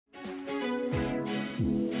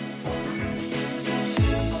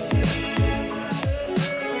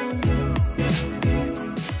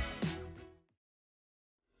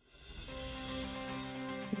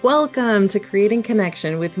Welcome to Creating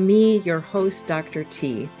Connection with me, your host, Dr.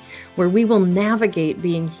 T, where we will navigate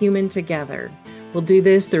being human together. We'll do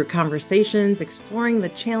this through conversations, exploring the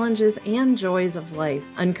challenges and joys of life,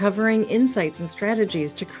 uncovering insights and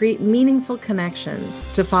strategies to create meaningful connections,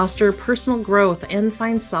 to foster personal growth and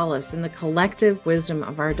find solace in the collective wisdom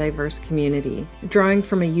of our diverse community. Drawing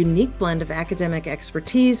from a unique blend of academic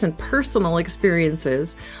expertise and personal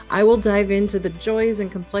experiences, I will dive into the joys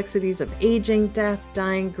and complexities of aging, death,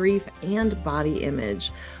 dying, grief, and body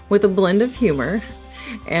image. With a blend of humor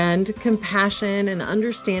and compassion and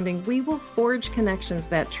understanding, we will forge connections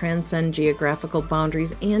that transcend geographical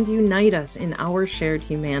boundaries and unite us in our shared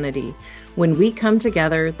humanity. When we come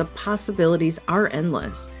together, the possibilities are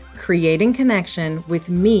endless. Creating Connection with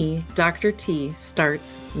me, Dr. T,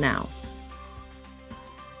 starts now.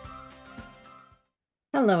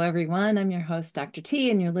 Hello, everyone. I'm your host, Dr.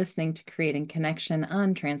 T, and you're listening to Creating Connection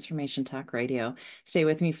on Transformation Talk Radio. Stay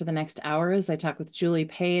with me for the next hour as I talk with Julie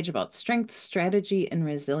Page about strength, strategy, and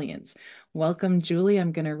resilience. Welcome, Julie.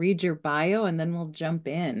 I'm going to read your bio and then we'll jump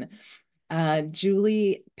in.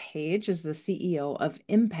 Julie Page is the CEO of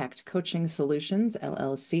Impact Coaching Solutions,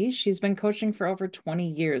 LLC. She's been coaching for over 20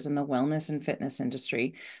 years in the wellness and fitness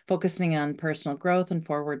industry, focusing on personal growth and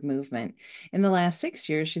forward movement. In the last 6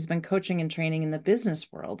 years, she's been coaching and training in the business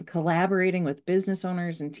world, collaborating with business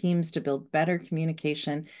owners and teams to build better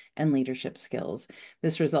communication and leadership skills.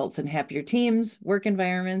 This results in happier teams, work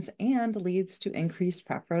environments, and leads to increased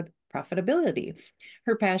profitability.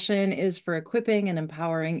 Her passion is for equipping and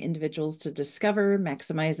empowering individuals to discover,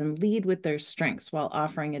 maximize, and lead with their strengths while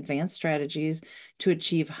offering advanced strategies to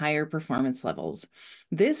achieve higher performance levels.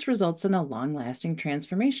 This results in a long-lasting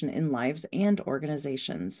transformation in lives and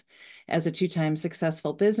organizations. As a two-time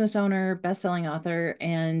successful business owner, best-selling author,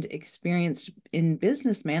 and experienced in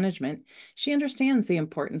business management, she understands the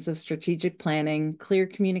importance of strategic planning, clear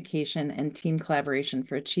communication, and team collaboration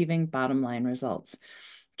for achieving bottom-line results.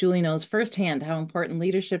 Julie knows firsthand how important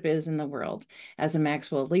leadership is in the world. As a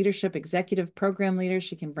Maxwell Leadership Executive Program Leader,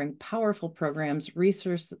 she can bring powerful programs,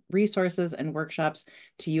 resources, and workshops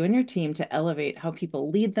to you and your team to elevate how people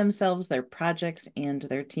lead themselves, their projects, and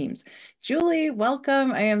their teams. Julie,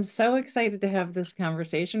 welcome. I am so excited to have this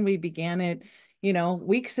conversation. We began it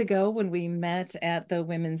weeks ago when we met at the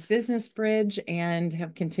Women's Business Bridge and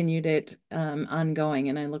have continued it ongoing.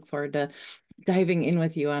 And I look forward to diving in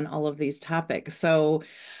with you on all of these topics. So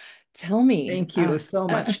tell me. Thank you so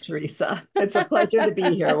much, Theresa. It's a pleasure to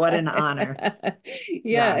be here. What an honor.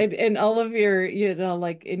 Yeah, Yeah. and all of your,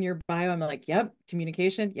 like in your bio, I'm like, yep,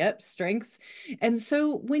 communication, yep, strengths. And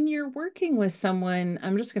so when you're working with someone,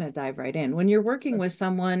 I'm just going to dive right in. When you're working with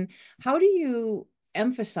someone, how do you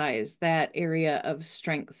emphasize that area of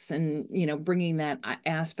strengths and, bringing that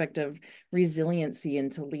aspect of resiliency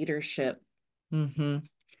into leadership? hmm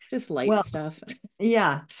Just light Well, stuff.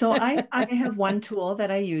 yeah. So I have one tool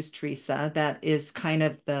that I use, Teresa, that is kind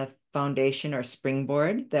of the foundation or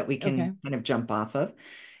springboard that we Okay. can kind of jump off of.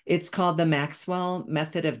 It's called the Maxwell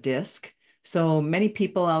method of DISC. So many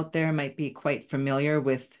people out there might be quite familiar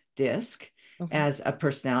with DISC Okay. as a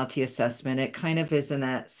personality assessment. It kind of is in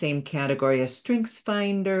that same category as Strengths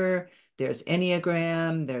Finder. There's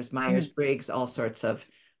Enneagram, there's Mhm. Myers-Briggs, all sorts of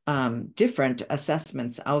different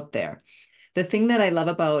assessments out there. The thing that I love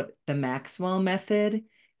about the Maxwell method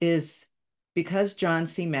is because John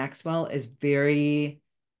C. Maxwell is very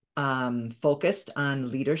focused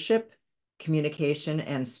on leadership, communication,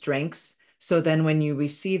 and strengths. So then when you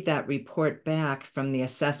receive that report back from the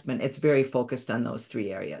assessment, it's very focused on those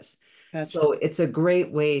three areas. Gotcha. So it's a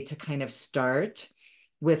great way to kind of start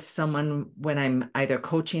with someone when I'm either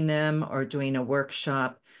coaching them or doing a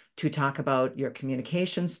workshop to talk about your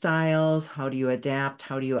communication styles. How do you adapt?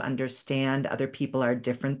 How do you understand other people are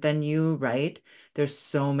different than you, right? There's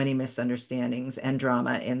so many misunderstandings and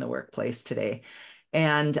drama in the workplace today.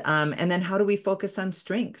 And then how do we focus on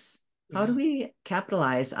strengths? How do Yeah. we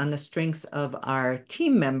capitalize on the strengths of our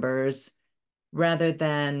team members rather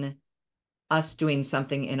than us doing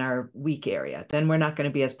something in our weak area? Then we're not going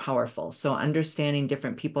to be as powerful. So understanding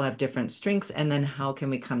different people have different strengths, and then how can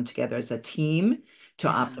we come together as a team to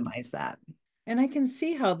Yeah. optimize that? And I can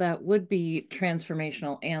see how that would be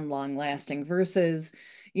transformational and long lasting versus,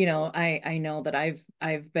 I know that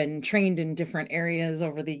I've been trained in different areas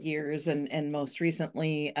over the years and most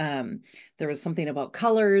recently there was something about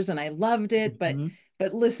colors and I loved it, Mhm.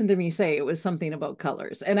 but listen to me say it was something about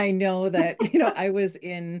colors. And I know that, I was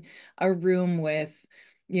in a room with,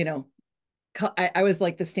 you know, I was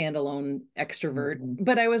like the standalone extrovert, Mhm.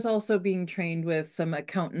 but I was also being trained with some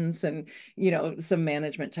accountants and, some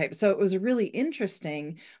management type. So it was really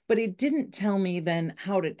interesting, but it didn't tell me then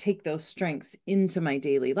how to take those strengths into my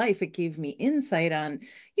daily life. It gave me insight on,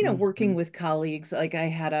 working Mhm. with colleagues. Like I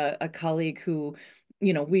had a colleague who,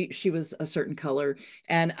 she was a certain color,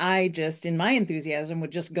 and I just, in my enthusiasm,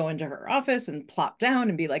 would just go into her office and plop down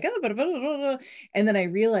and be like, oh, blah, blah, blah, blah, blah. And then I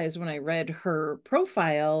realized when I read her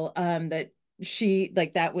profile, that she,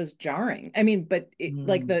 like, that was jarring. I mean, but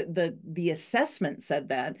like Mm. the assessment said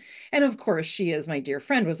that. And of course, she, as my dear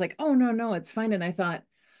friend, was like, oh, no, no, it's fine. And I thought,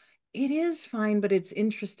 it is fine, but it's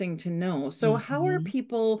interesting to know. So how are Mhm.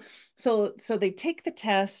 people, so they take the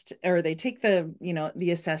test, or they take the,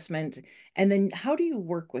 the assessment, and then how do you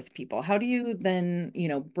work with people? How do you then,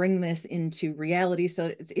 bring this into reality so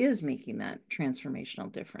it is making that transformational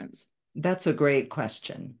difference? That's a great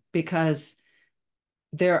question because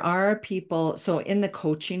there are people, so in the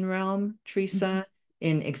coaching realm, Mhm. Theresa,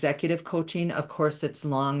 in executive coaching, of course, it's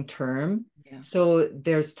long term. Yeah. So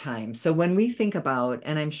there's time. So when we think about,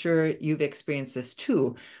 and I'm sure you've experienced this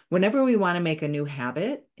too, whenever we want to make a new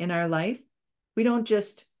habit in our life, we don't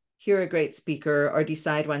just hear a great speaker or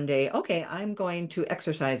decide one day, okay, I'm going to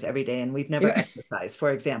exercise every day, and we've never Yeah. exercised,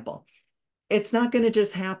 for example. It's not going to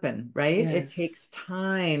just happen, right? It Yes. takes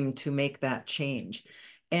time to make that change.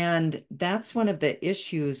 And that's one of the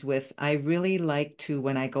issues with, I really like to,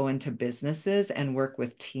 when I go into businesses and work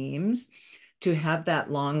with teams, to have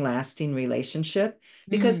that long lasting relationship.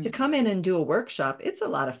 Because to Mm. come in and do a workshop, it's a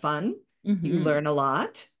lot of fun. You Hmm. learn a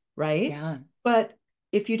lot, right? Yeah. But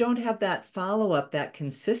if you don't have that follow up, that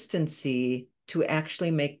consistency to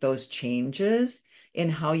actually make those changes in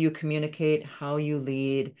how you communicate, how you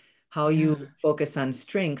lead, how you Yeah. focus on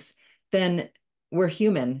strengths, then we're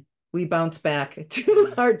human. We bounce back to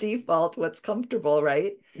Yeah. our default, what's comfortable,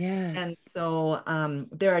 right? And Yes. so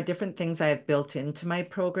there are different things I've built into my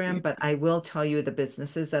program, but I will tell you the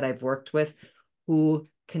businesses that I've worked with who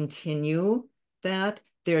continue that,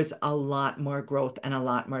 there's a lot more growth and a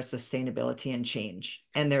lot more sustainability and change.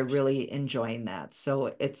 And they're really enjoying that.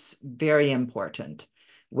 So it's very important,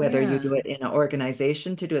 whether you do Yeah. it in an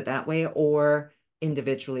organization to do it that way or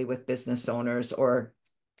individually with business owners or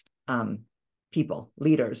um, people,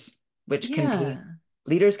 leaders, which can be Yeah.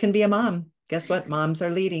 leaders can be a mom. Guess what? Moms are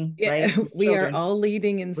leading, right? Yeah, With we are children. all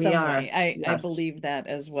leading in We some are. way. I Yes. believe that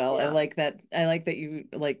as well. I Yeah. like that. I like that you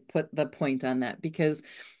like put the point on that, because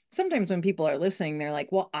sometimes when people are listening, they're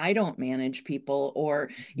like, "Well, I don't manage people," or,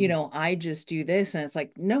 Mhm. "I just do this." And it's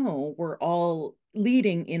like, "No, we're all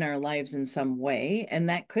leading in our lives in some way, and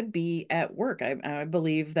that could be at work." I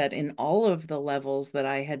believe that in all of the levels that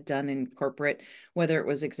I had done in corporate, whether it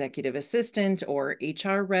was executive assistant or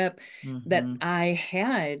HR rep, that Mhm. I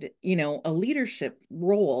had, a leadership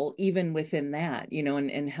role even within that,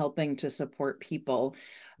 and helping to support people.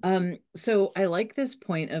 So I like this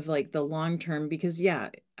point of like the long term, because yeah,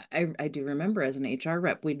 I do remember as an HR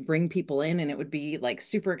rep, we'd bring people in and it would be like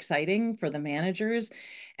super exciting for the managers.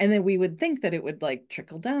 And then we would think that it would like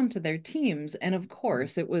trickle down to their teams. And of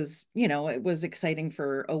course it was, it was exciting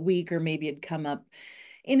for a week, or maybe it'd come up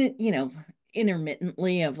in it,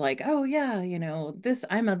 intermittently of like, oh yeah, this,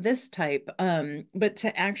 I'm a this type. But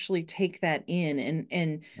to actually take that in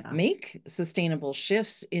and Yeah. make sustainable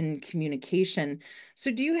shifts in communication.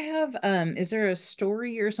 So do you have, is there a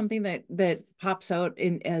story or something that pops out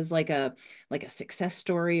in as like a success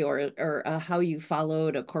story, or how you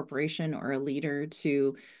followed a corporation or a leader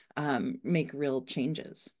to make real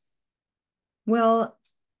changes? Well,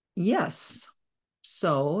 yes.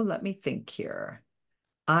 So let me think here.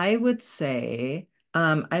 I would say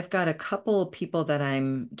I've got a couple people that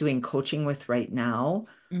I'm doing coaching with right now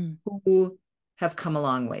Mm, who have come a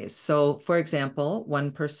long ways. So, for example,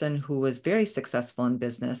 one person who was very successful in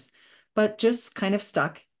business, but just kind of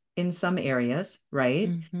stuck in some areas,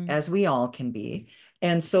 right? hmm. As we all can be.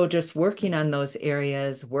 And so, just working on those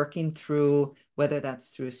areas, working through whether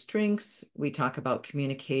that's through strengths, we talk about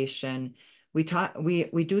communication,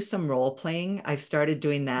 we do some role playing. I've started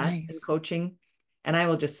doing that in Nice. coaching. And I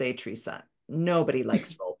will just say, Teresa, nobody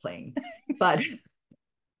likes role playing, but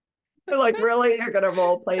they're like, really? You're going to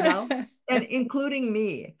role play now? And including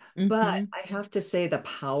me. But Hmm. I have to say, the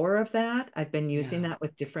power of that, I've been using Yeah. that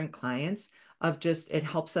with different clients, of just it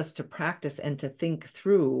helps us to practice and to think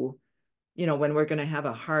through, when we're going to have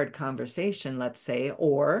a hard conversation, let's say,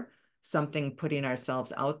 or something putting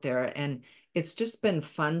ourselves out there. And it's just been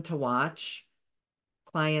fun to watch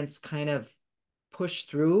clients kind of push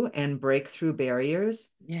through and break through barriers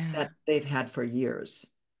that Yeah. they've had for years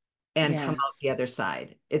and come out the Yes. other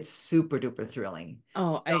side. It's super duper thrilling.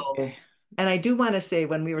 Oh, I So And I do want to say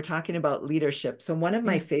when we were talking about leadership, so one of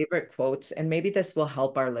my Yeah. favorite quotes, and maybe this will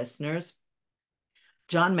help our listeners,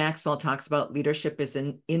 John Maxwell talks about leadership is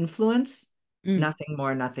an influence, Mm. nothing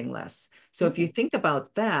more, nothing less. So if you Oh. think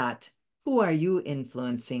about that, who are you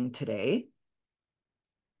influencing today?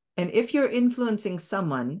 And if you're influencing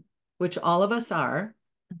someone, which all of us are,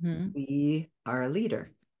 Hmm. we are a leader.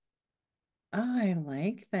 I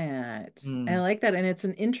like that. I Mm. like that. And it's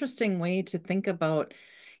an interesting way to think about,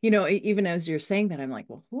 even as you're saying that, I'm like,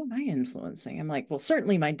 well, who am I influencing? I'm like, well,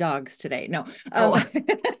 certainly my dogs today. No. Oh,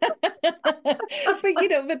 But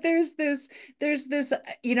but there's this,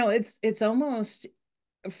 it's almost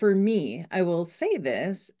for me, I will say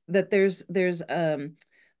this, that there's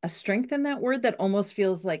a strength in that word that almost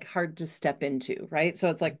feels like hard to step into, right? So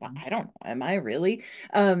it's like, well, mhm. I don't know, am I really?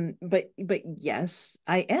 But yes,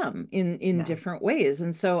 I am in Yeah. different ways.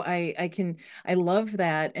 And so I love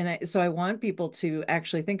that. And so I want people to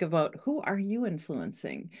actually think about who are you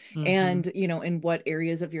influencing Hmm. and in what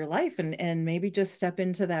areas of your life, and maybe just step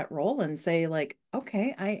into that role and say like,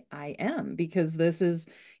 okay, I am, because this is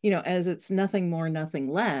as it's nothing more,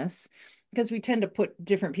 nothing less, because we tend to put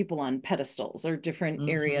different people on pedestals or different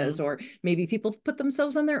areas, Hmm. or maybe people put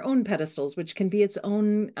themselves on their own pedestals, which can be its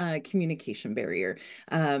own communication barrier.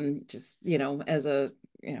 Just, as a,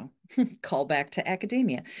 call back to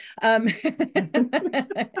academia. Um,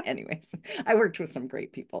 Anyways, I worked with some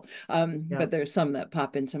great people, Yeah. but there's some that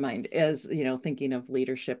pop into mind as, thinking of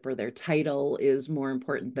leadership or their title is more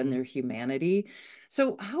important than Mhm. their humanity.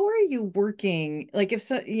 So how are you working? Like if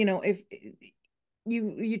so, if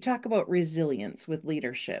you talk about resilience with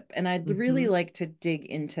leadership, and I'd really Hmm. like to dig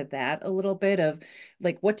into that a little bit of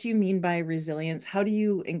like, what do you mean by resilience? How do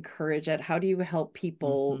you encourage it? How do you help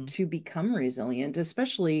people Hmm. to become resilient,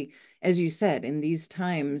 especially as you said, in these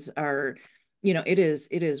times are it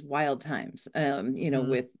is wild times, Hmm.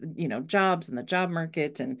 with jobs and the job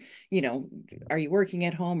market, and you know are you working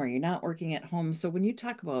at home, are you not working at home? So when you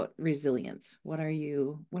talk about resilience, what are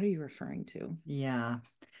you referring to? Yeah,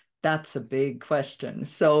 that's a big question.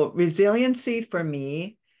 So resiliency for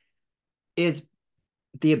me is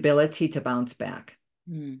the ability to bounce back.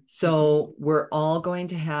 Mm-hmm. So we're all going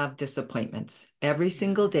to have disappointments. Every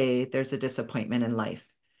single Yeah. day, there's a disappointment in life.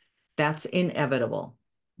 That's inevitable.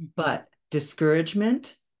 Mm-hmm. But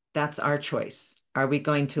discouragement, that's our choice. Are we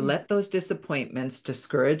going to Hmm. let those disappointments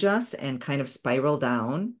discourage us and kind of spiral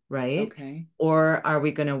down, right? Okay. Or are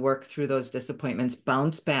we going to work through those disappointments,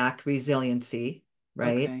 bounce back, resiliency,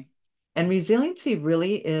 right? Okay. And resiliency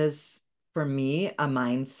really is, for me, a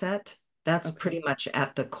mindset. That's pretty Okay. much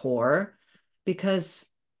at the core. Because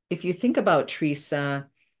if you think about Teresa,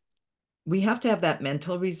 we have to have that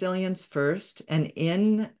mental resilience first. And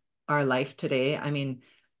in our life today, I mean,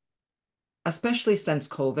 especially since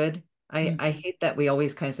COVID, I Mm-hmm. hate that we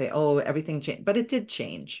always kind of say, oh, everything changed, but it did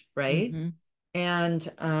change, right? Mm-hmm.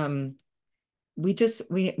 And we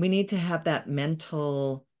need to have that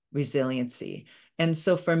mental resiliency. And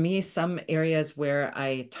so for me, some areas where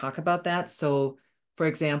I talk about that. So for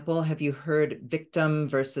example, have you heard victim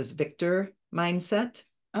versus victor mindset?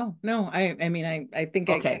 Oh, no, I mean, I think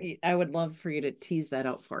Okay. I would love for you to tease that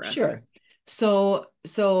out for us. Sure. So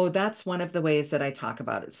that's one of the ways that I talk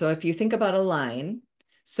about it. So if you think about a line,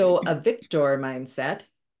 so a victor mindset,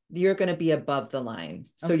 you're going to be above the line.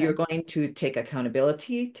 So you're Okay. going to take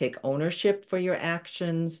accountability, take ownership for your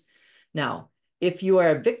actions. Now, if you are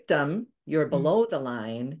a victim, you're Mm. below the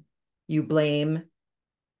line, you blame,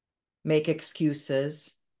 make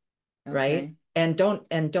excuses, right? Okay. And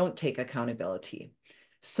don't take accountability.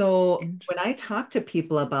 So when I Interesting. talk to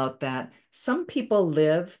people about that, some people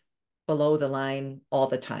live below the line all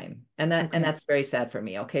the time. And Okay. that's very sad for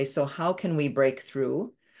me. Okay. So how can we break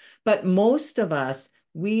through? But most of us,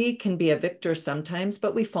 we can be a victor sometimes,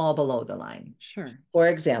 but we fall below the line. Sure. For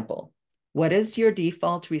example, what is your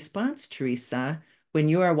default response, Teresa, when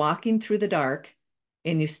you are walking through the dark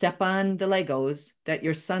and you step on the Legos that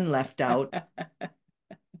your son left out,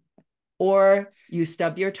 or you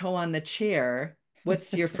stub your toe on the chair,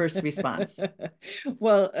 what's your first response?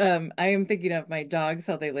 Well, I am thinking of my dogs,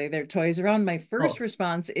 how they lay their toys around. My first Oh,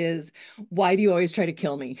 response is, why do you always try to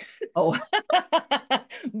kill me? oh,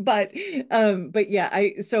 But but yeah,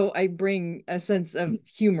 I bring a sense of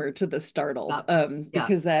humor to the startle, yeah, yeah.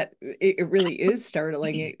 because that it really is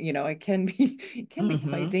startling. It can be it can be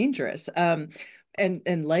quite Hmm. dangerous.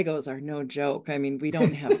 And Legos are no joke. I mean, we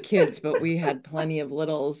don't have kids, but we had plenty of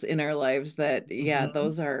littles in our lives that, yeah, Hmm.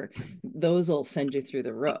 those will send you through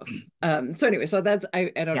the roof. So anyway, so that's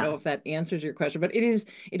I don't know Yeah, if that answers your question, but it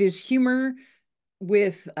is humor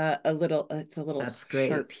with a little, it's a little that's great.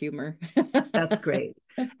 sharp humor. That's great.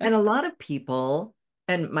 And a lot of people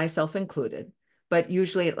and myself included, but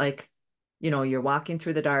usually like, you're walking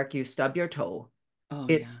through the dark, you stub your toe. Oh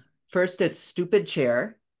yeah. It's first it's stupid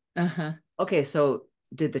chair. Uh-huh. Okay, so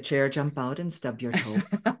did the chair jump out and stub your toe?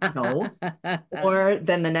 No. Or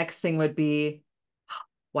then the next thing would be,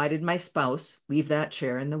 why did my spouse leave that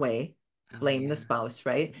chair in the way? Oh Blame the yeah. spouse,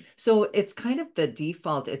 right? So it's kind of the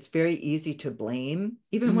default. It's very easy to blame,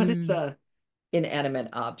 even when it's Mm, a inanimate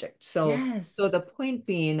object. So the yes. point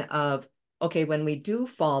being of, okay, when we do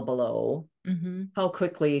fall below, Hmm. how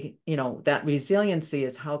quickly, that resiliency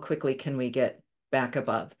is how quickly can we get back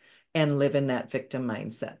above and live in that victim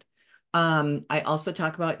mindset. I also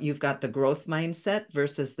talk about you've got the growth mindset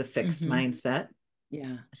versus the fixed Hmm. mindset.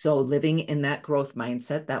 Yeah, So living in that growth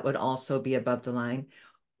mindset, that would also be above the line.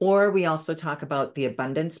 Or we also talk about the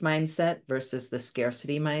abundance mindset versus the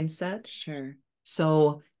scarcity mindset. sure.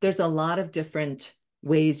 So there's a lot of different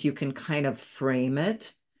ways you can kind of frame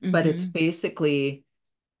it, but it's Hmm. basically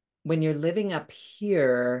when you're living up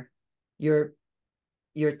here, you're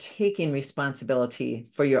you're taking responsibility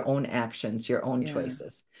for your own actions, your own Yeah.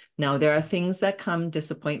 choices. Now, there are things that come,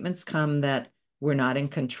 disappointments come that we're not in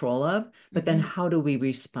control of, but then Hmm. how do we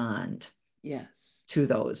respond Yes. to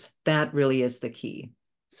those? That really is the key.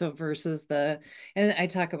 So versus and I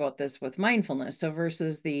talk about this with mindfulness. So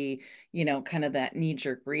versus kind of that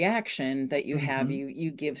knee-jerk reaction that you have, Mm-hmm.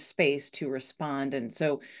 you give space to respond. And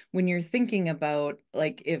so when you're thinking about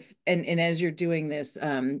like if and as you're doing this,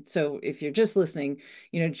 so if you're just listening,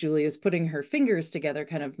 Julie is putting her fingers together,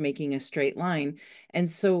 kind of making a straight line. And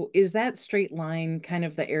so is that straight line kind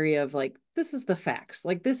of the area of like, this is the facts,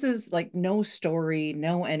 like this is like no story,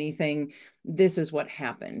 no anything, this is what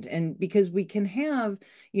happened. And because we can have,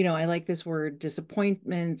 I like this word,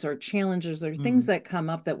 disappointments or challenges or things Mm. that come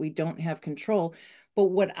up that we don't have control. But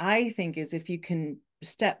what I think is if you can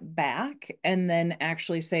step back and then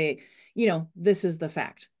actually say, this is the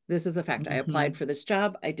fact. This is the fact. I applied Mm-hmm. for this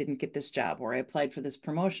job. I didn't get this job, or I applied for this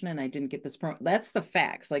promotion and I didn't get this That's the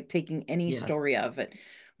facts, like taking any Yes. story of it.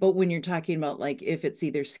 But when you're talking about like if it's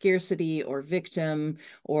either scarcity or victim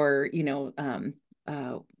or,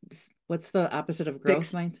 uh, what's the opposite of growth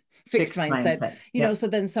Fixed, mindset? Fixed fixed mindset. mindset. Yep. So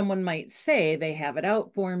then someone might say they have it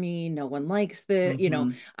out for me, no one likes the,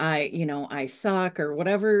 Mm-hmm. I suck or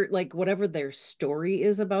whatever, like whatever their story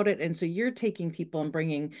is about it. And so you're taking people and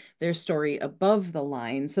bringing their story above the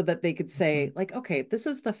line so that they could say Mm-hmm. like, okay, this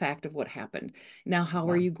is the fact of what happened. Now how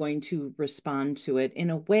are Yeah. you going to respond to it in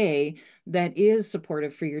a way that is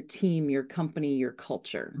supportive for your team, your company, your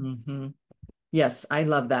culture? Mm-hmm. Yes, I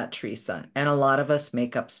love that, Teresa. And a lot of us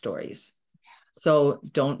make up stories. So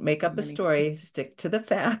don't make So up a many. story, stick to the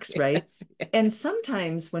facts, right? Yes, And yes.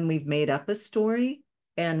 sometimes when we've made up a story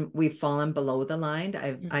and we've fallen below the line,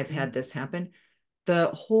 I've Mhm. had this happen. The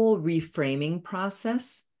whole reframing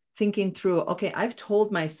process, thinking through, okay, I've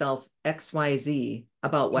told myself XYZ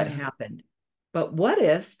about what Yeah. happened, but what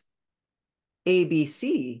if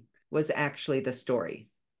ABC was actually the story?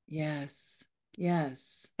 Yes.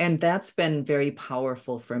 Yes. And that's been very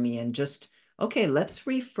powerful for me. And just, okay, let's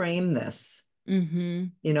reframe this. Hmm.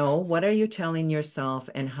 What are you telling yourself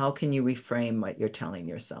and how can you reframe what you're telling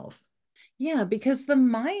yourself? Yeah, because the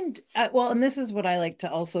mind, well, and this is what I like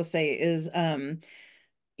to also say is, the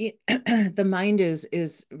mind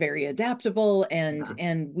is very adaptable, and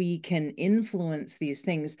Yeah. we can influence these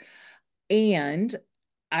things. And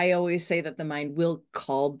I always say that the mind will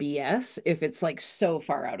call BS if it's like so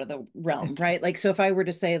far out of the realm, right? Like, so if I were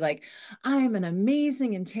to say like, I'm an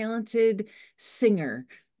amazing and talented singer,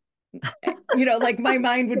 like my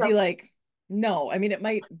mind would be Yep. like, no, I mean, it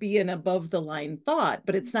might be an above the line thought,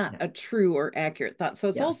 but it's not Yeah. a true or accurate thought. So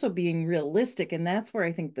it's also Yes. being realistic. And that's where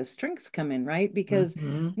I think the strengths come in, right? Because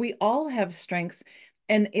Hmm. we all have strengths.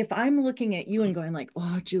 And if I'm looking at you and going like,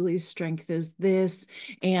 oh, Julie's strength is this,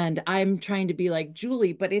 and I'm trying to be like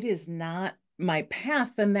Julie, but it is not my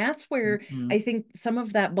path, then that's where Hmm. I think some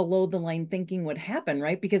of that below the line thinking would happen,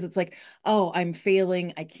 right? Because it's like, oh, I'm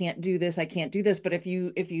failing, I can't do this, I can't do this. But if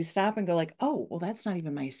you stop and go like, oh, well, that's not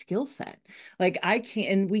even my skill set, like I can't,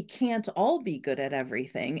 and we can't all be good at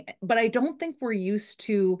everything. But I don't think we're used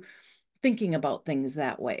to thinking about things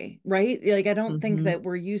that way, right? Like I don't think Hmm. that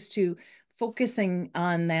we're used to focusing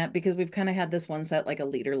on that because we've kind of had this one set, like a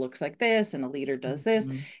leader looks like this and a leader does this,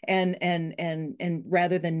 Hmm. and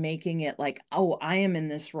rather than making it like, oh, I am in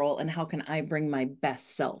this role and how can I bring my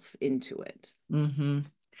best self into it. Hmm.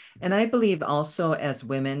 And I believe also as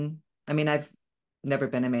women, I mean, I've never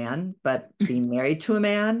been a man, but being married to a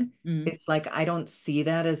man, Mm, it's like I don't see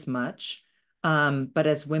that as much. But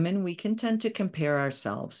as women, we can tend to compare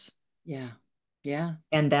ourselves. yeah. Yeah.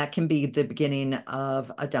 And that can be the beginning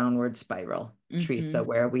of a downward spiral, Teresa, Hmm.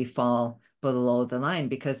 where we fall below the line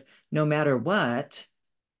because no matter what,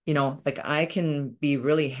 like I can be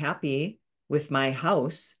really happy with my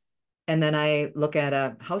house. And then I look at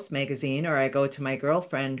a house magazine or I go to my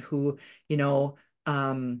girlfriend who, you know,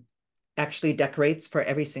 um, actually decorates for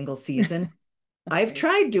every single season. I've Right.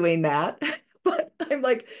 tried doing that, but I'm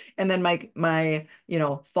like, and then my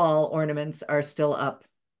fall ornaments are still up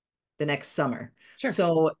the next summer. Sure.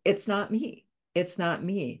 So it's not me. It's not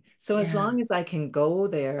me. So as Yeah. long as I can go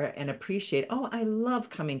there and appreciate, oh, I love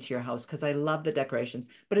coming to your house because I love the decorations,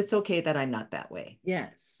 but it's okay that I'm not that way,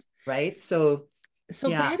 Yes. right? So So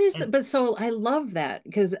yeah, that is, and but so I love that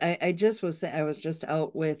because I was just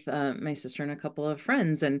out with my sister and a couple of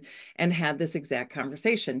friends and had this exact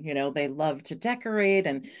conversation. They love to decorate,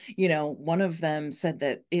 and one of them said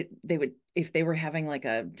that they would, if they were having like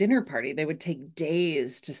a dinner party, they would take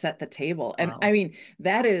days to set the table. And I wow. mean,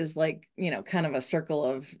 that is like, kind of a circle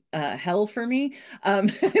of hell for me.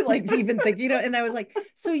 Like even think, and I was like,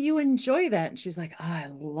 so you enjoy that? And she's like, oh, I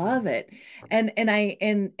love it. And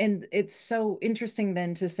it's so interesting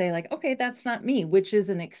then to say like, okay, that's not me, which is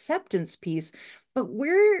an acceptance piece. But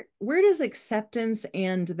where does acceptance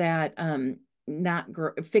and that not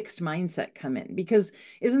fixed mindset come in? Because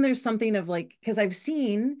isn't there something of like, because I've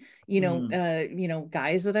seen Mm,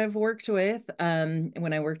 guys that I've worked with,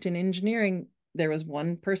 when I worked in engineering, there was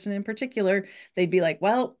one person in particular, they'd be like,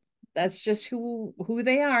 well, that's just who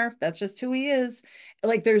they are, that's just who he is.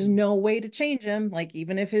 Like there's no way to change him, like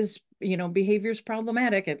even if his behavior is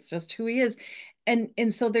problematic, it's just who he is.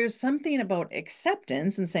 And so there's something about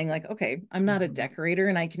acceptance and saying like, okay, I'm not a mhm. decorator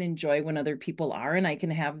and I can enjoy when other people are and I can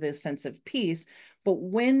have this sense of peace. But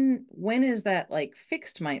when is that like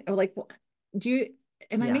fixed mind, or like, do you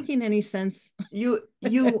am I Yeah. making any sense?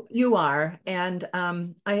 You are. And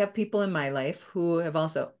I have people in my life who have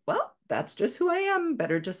also, well, that's just who I am.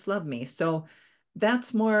 Better just love me. So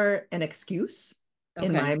that's more an excuse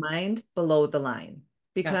in Okay. my mind below the line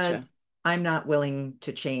Gotcha. because I'm not willing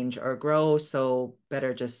to change or grow. So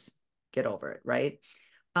better just get over it, right?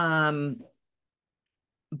 Um,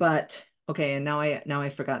 but okay, and now I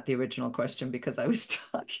forgot the original question because I was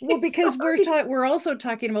Well, talking. because Sorry. we're also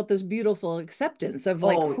talking about this beautiful acceptance of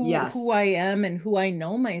like Oh, who yes. I am and who I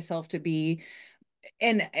know myself to be.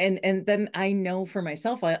 And then I know for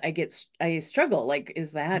myself, I struggle. Like, Hmm.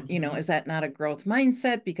 is that not a growth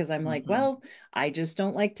mindset? Because I'm like, Hmm. well, I just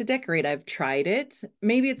don't like to decorate. I've tried it.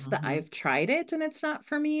 Maybe it's the Hmm. I've tried it and it's not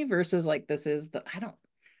for me versus like this is the I don't.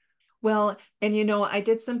 Well, and I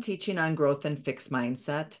did some teaching on growth and fixed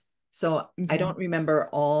mindset. So I Okay. don't remember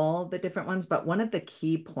all the different ones, but one of the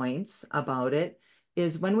key points about it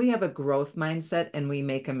is when we have a growth mindset and we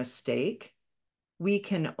make a mistake, we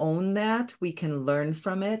can own that, we can learn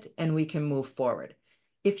from it, and we can move forward.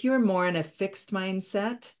 If you're more in a fixed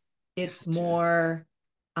mindset, it's Gotcha. more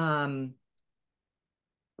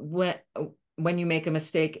when when you make a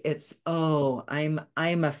mistake, it's, oh, I'm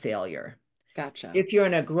a failure. Gotcha. If you're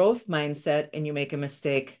in a growth mindset and you make a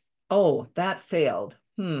mistake, oh, that failed.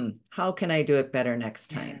 How can I do it better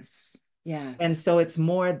next time? Yes. And Yes. so it's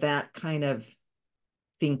more that kind of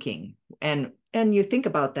thinking. And you think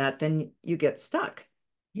about that, then you get stuck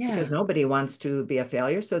because Yeah. nobody wants to be a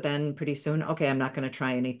failure. So then pretty soon, okay, I'm not going to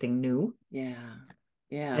try anything new. Yeah.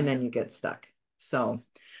 And Yeah. then you get stuck. So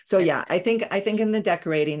Eh, yeah, I think in the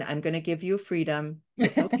decorating, I'm going to give you freedom.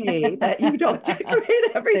 It's okay that you don't decorate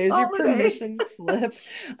every There's your holiday. permission slip.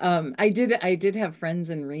 I did have friends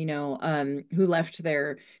in Reno who left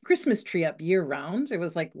their Christmas tree up year round. It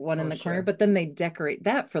was like one in Oh, the corner, sure. but then they decorate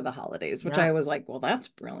that for the holidays, which I Yeah. was like, well, that's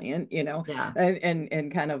brilliant, Yeah.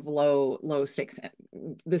 and kind of low stakes.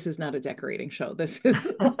 This is not a decorating show. This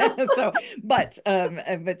is so, but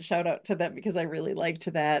shout out to them because I really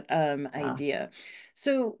liked that Yeah. idea.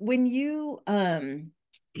 So when you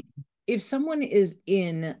if someone is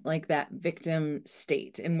in like that victim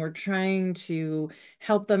state and we're trying to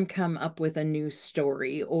help them come up with a new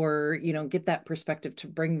story or get that perspective to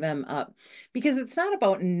bring them up, because it's not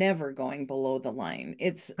about never going below the line,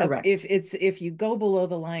 Correct. if you go below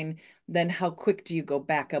the line, then how quick do you go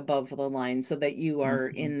back above the line so that you are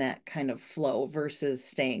Mhm. in that kind of flow versus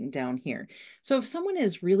staying down here. So if someone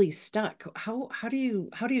is really stuck, how do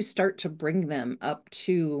you start to bring them up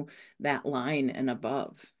to that line and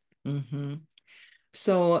above? Mhm.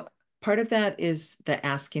 So part of that is the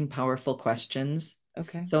asking powerful questions.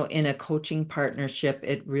 Okay. So in a coaching partnership,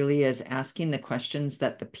 it really is asking the questions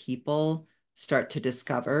that the people start to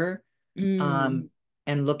discover, Mm, um,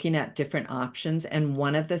 and looking at different options. And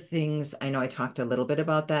one of the things, I know I talked a little bit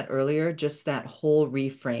about that earlier, just that whole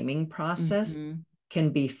reframing process hmm.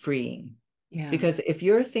 can be freeing. Yeah. Because if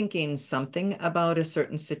you're thinking something about a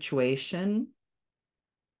certain situation,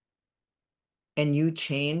 and you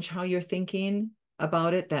change how you're thinking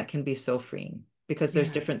about it, that can be so freeing because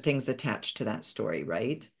there's different Yes. things attached to that story,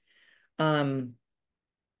 right? Um,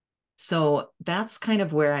 so that's kind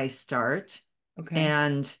of where I start. Okay.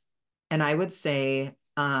 And I would say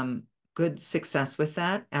good success with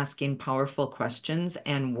that, asking powerful questions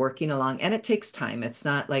and working along. And it takes time. It's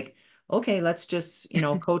not like, okay, let's just,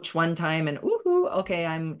 coach one time and woohoo, okay,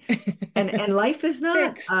 I'm and life is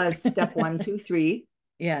not Fixed. step one, two, three.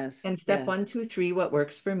 And Yes. step one, Yes. two, three, what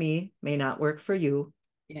works for me may not work for you.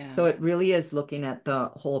 So Yeah. it really is looking at the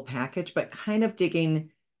whole package, but kind of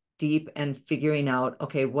digging deep and figuring out,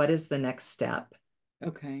 okay, what is the next step?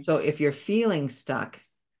 Okay. So if you're feeling stuck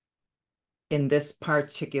in this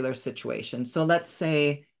particular situation, so let's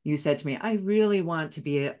say you said to me, I really want to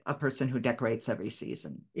be a person who decorates every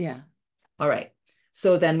season. Yeah. All right.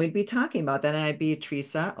 So then we'd be talking about that, and I'd be,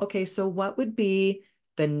 Teresa, okay, so what would be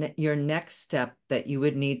your next step that you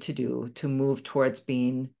would need to do to move towards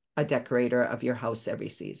being a decorator of your house every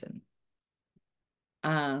season?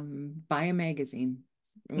 Buy a magazine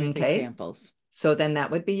with Okay. examples. So then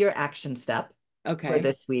that would be your action step for Okay.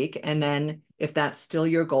 this week. And then if that's still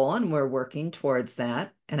your goal and we're working towards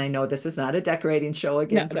that, and I know this is not a decorating show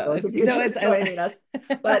No, again for no, those it's of you no, it's just joining us,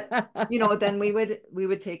 but I then we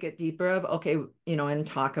would take it deeper of okay, and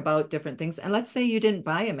talk about different things. And let's say you didn't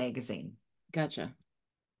buy a magazine. gotcha.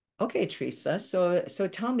 Okay, Teresa. So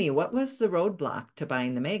tell me, what was the roadblock to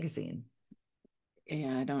buying the magazine?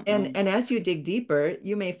 Yeah, I don't And know. and as you dig deeper,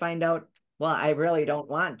 you may find out, well, I really don't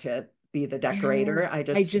want to be the decorator. Yes, I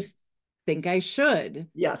I just just think I should.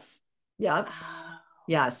 yes. Yeah. Oh,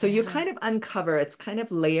 Yeah. So you kind of yes. uncover, it's kind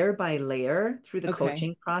of layer by layer through the Okay.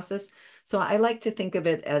 coaching process. So I like to think of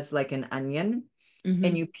it as like an onion, and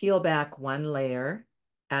Mm-hmm. you peel back one layer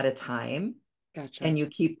at a time, and Gotcha. you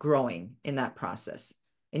keep growing in that process.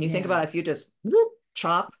 And you think Yeah. about if you just whoop,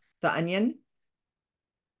 chop the onion,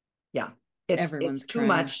 yeah, it's Everyone's too crying.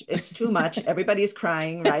 much. It's too much. Everybody's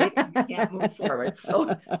crying, right? And you can't move forward.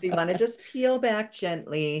 So you want to just peel back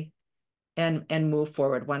gently and move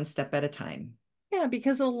forward one step at a time. Yeah,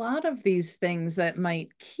 because a lot of these things that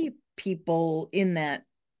might keep people in that,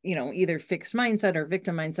 either fixed mindset or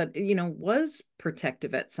victim mindset, was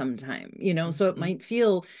protective at some time, so it Mhm, might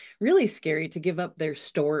feel really scary to give up their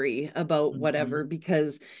story about whatever mhm,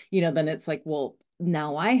 because, then it's like, well,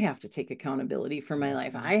 now I have to take accountability for my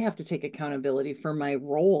life. mhm, I have to take accountability for my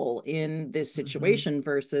role in this mhm. situation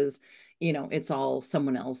versus, it's all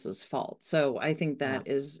someone else's fault. So Yeah. I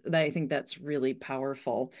think that's really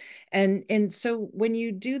powerful. And so when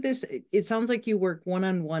you do this, it sounds like you work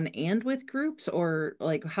one-on-one and with groups, or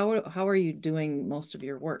like how are you doing most of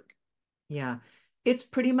your work? Yeah. It's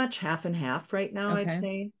pretty much half and half right now, I'd Okay.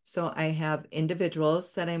 say. So I have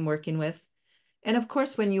individuals that I'm working with. And of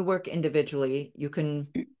course, when you work individually, you can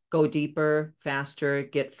go deeper, faster,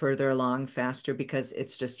 get further along faster because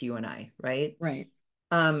it's just you and I, right? Right.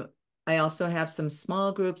 Um, I also have some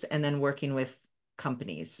small groups and then working with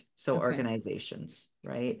companies, so Okay. organizations,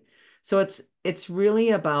 right? So it's really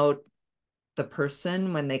about the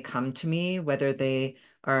person when they come to me, whether they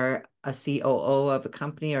are a COO of a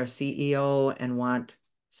company or CEO and want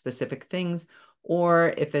specific things,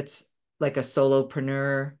 or if it's like a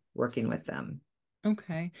solopreneur working with them.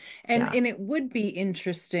 Okay. Yeah. And it would be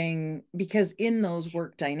interesting because in those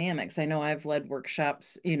work dynamics, I know I've led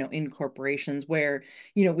workshops, in corporations where,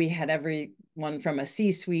 we had everyone from a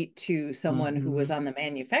C-suite to someone who was Mhm. on the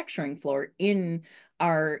manufacturing floor in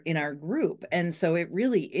our group. And so it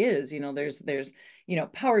really is, there's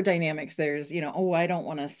power dynamics, there's, oh, I don't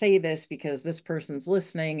want to say this because this person's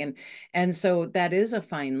listening. And so that is a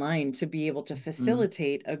fine line to be able to Mhm.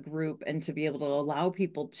 facilitate a group and to be able to allow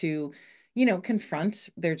people to confront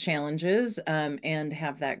their challenges and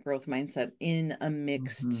have that growth mindset in a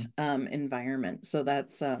mixed Mhm. environment. So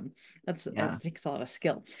Yeah. it takes a lot of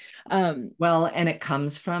skill. Um, Well, and it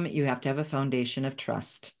comes from you have to have a foundation of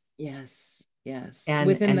trust. yes, yes. And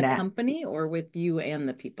Within the that company or with you and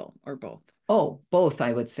the people or both. Oh, both,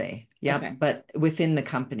 I would say. Yep. Okay. But within the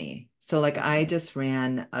company. So, like, I Okay. just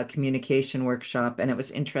ran a communication workshop, and it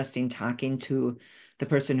was interesting talking to the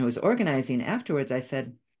person who was organizing afterwards. I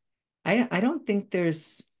said, I don't think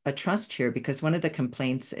there's a trust here because one of the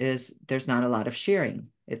complaints is there's not a lot of sharing.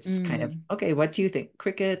 It's kind of, Mm, okay, what do you think?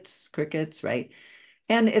 Crickets, crickets, right?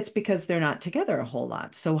 And it's because they're not together a whole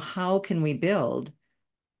lot. So, how can we build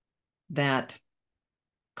that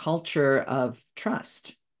culture of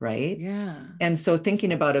trust, right? yeah. And so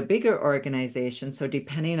thinking about a bigger organization, so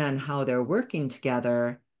depending on how they're working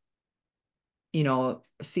together,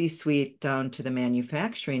 C-suite down to the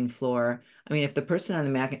manufacturing floor. I mean, if the person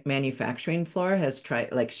on the manufacturing floor has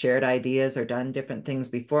tried like shared ideas or done different things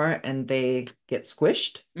before and they get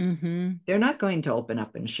squished, Mm-hmm. they're not going to open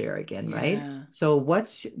up and share again, right? Yeah. So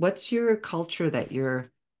what's your culture that you're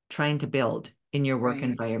trying to build in your work Right.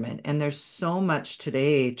 environment? And there's so much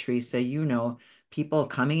today, Teresa, people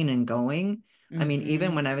coming and going. I mean, even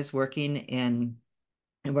Mm-hmm. when I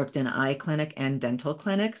worked in eye clinic and dental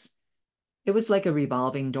clinics, it was like a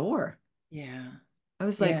revolving door. Yeah. I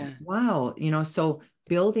was like, Yeah. wow, so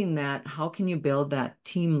building that, how can you build that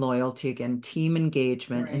team loyalty again, team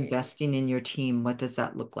engagement, Right. investing in your team? What does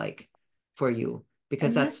that look like for you?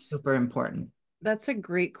 Because And that's super important. that's a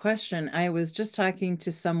great question. I was just talking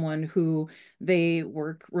to someone who they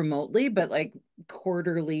work remotely, but like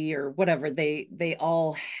quarterly or whatever, they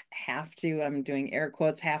all have to, I'm doing air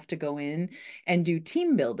quotes, have to go in and do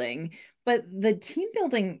team building. But the team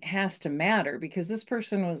building has to matter because this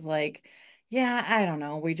person was like, yeah, I don't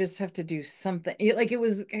know. We just have to do something. Like it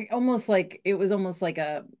was almost like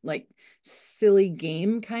a like silly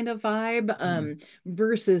game kind of vibe. Mhm.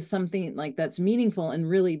 Versus something like that's meaningful and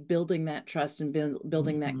really building that trust and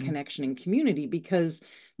building that Mhm. connection and community because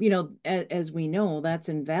as we know that's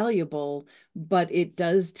invaluable, but it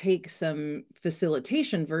does take some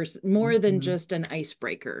facilitation versus more than Mhm. just an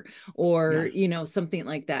icebreaker or Yes. something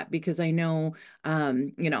like that because I know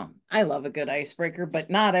I love a good icebreaker but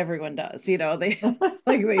not everyone does. They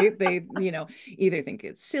like they either think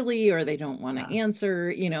it's silly or they don't want to Yeah. answer,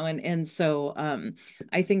 and so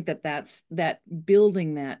I think that's that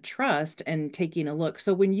building that trust and taking a look.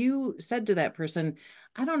 So when you said to that person,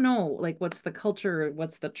 I don't know, like what's the culture,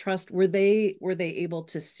 what's the trust? Were they able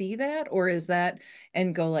to see that or is that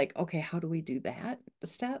and go like, okay, how do we do that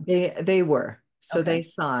step? They were. So they Okay,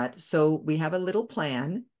 saw it. So we have a little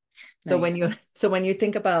plan. nice. So when you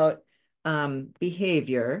think about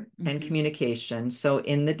behavior and Hmm. communication, so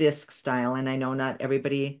in the DISC style, and I know not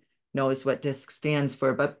everybody knows what DISC stands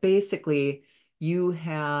for, but basically you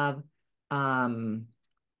have um,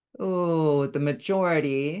 the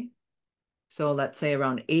majority, so let's say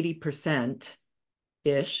around 80%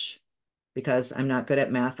 ish, because I'm not good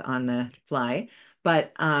at math on the fly,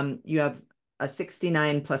 but you have a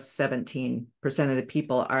 69 plus 17% of the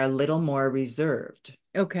people are a little more reserved.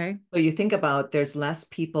 Okay. So you think about there's less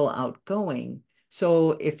people outgoing.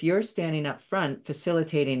 So if you're standing up front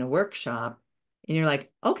facilitating a workshop and you're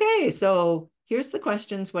like, okay, so here's the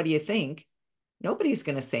questions, what do you think? Nobody's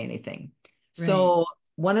going to say anything. Right. So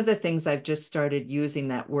one of the things I've just started using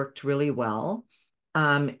that worked really well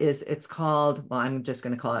is it's called, well, I'm just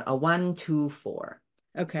going to call it a 1, 2, 4.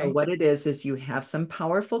 So Okay. what it is you have some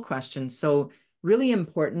powerful questions. So really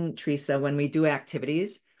important, Teresa, when we do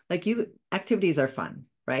activities, activities are fun,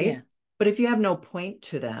 Yeah. right? But if you have no point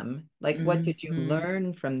to them, like what did you Hmm.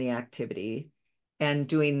 learn from the activity and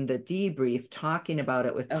doing the debrief, talking about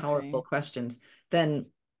it with powerful Okay. questions, then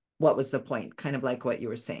what was the point? Kind of like what you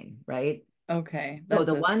were saying, right? Okay, So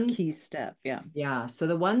that's a key step. Yeah. yeah. So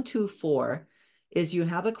the 1, 2, 4 is you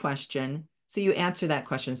have a question. So you answer that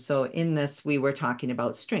question. So in this, we were talking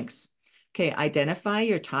about strengths. Okay, identify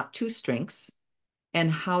your top two strengths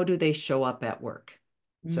and how do they show up at work?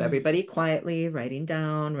 So Mm, everybody quietly writing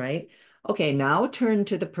down, right? Okay, now turn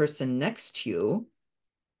to the person next to you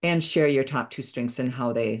and share your top two strengths and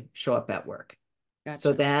how they show up at work.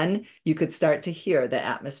 So gotcha. then you could start to hear the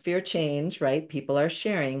atmosphere change, right? People are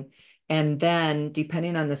sharing. And then,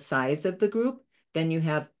 depending on the size of the group, then you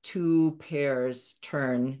have two pairs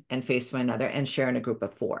turn and face one another and share in a group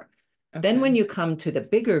of four. Then, when Okay. you come to the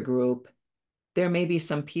bigger group, there may be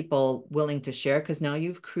some people willing to share because now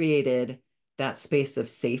you've created that space of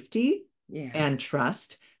safety Yeah. and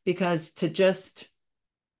trust. Because to just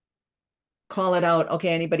call it out, okay,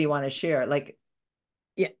 anybody want to share? Like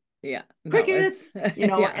Yeah. Yeah. No, it's crickets,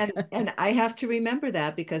 yeah. and I have to remember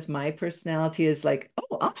that because my personality is like,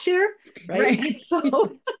 oh, I'll share, right? Right.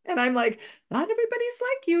 So, and I'm like, not everybody's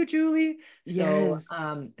like you, Julie. So,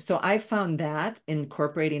 Yes. so I found that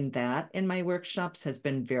incorporating that in my workshops has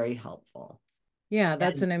been very helpful. Yeah,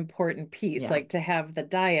 that's And an important piece. yeah. Like to have the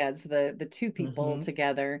dyads, the two people Hmm.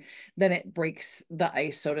 together, then it breaks the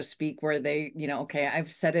ice, so to speak, where they, okay,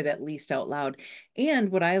 I've said it at least out loud. And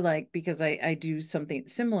what I like, because I do something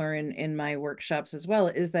similar in my workshops as well,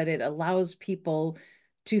 is that it allows people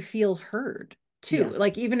to feel heard too.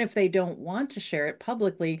 Like Yes. even if they don't want to share it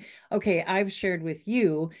publicly, okay, I've shared with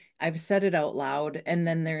you. I've said it out loud, and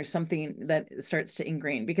then there's something that starts to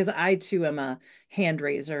ingrain because I too am a hand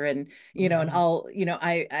raiser, and and Mhm.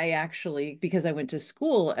 I actually, because I went to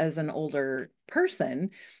school as an older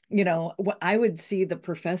person, what I would see the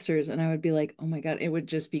professors and I would be like, oh my God, it would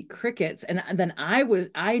just be crickets. And then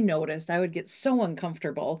I noticed I would get so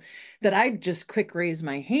uncomfortable that I'd just quick raise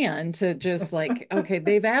my hand to just like, okay,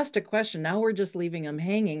 they've asked a question. Now we're just leaving them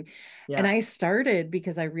hanging. And Yeah. I started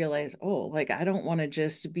because I realized, oh, like I don't want to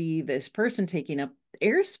just be this person taking up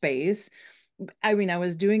airspace. I mean, I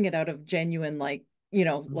was doing it out of genuine, like,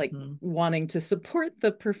 like Mhm. wanting to support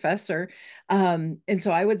the professor. And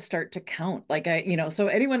so I would start to count, like so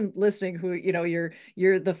anyone listening who,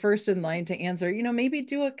 you're the first in line to answer, maybe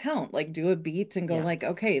do a count, like do a beat and go like,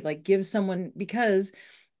 Yes. okay, like give someone, because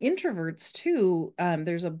introverts too,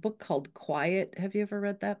 there's a book called Quiet. Have you ever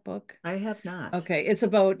read that book? I have not. Okay, it's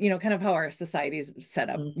about, kind of how our society's set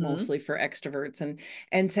up Hmm. mostly for extroverts,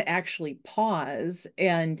 and to actually pause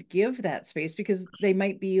and give that space because they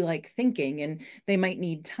might be like thinking and they might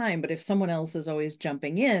need time, but if someone else is always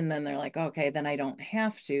jumping in, then they're like, okay, then I don't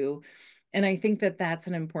have to. And I think that that's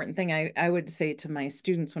an important thing. I would say to my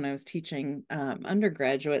students when I was teaching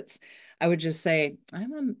undergraduates, I would just say,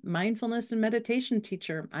 I'm a mindfulness and meditation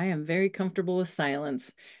teacher. I am very comfortable with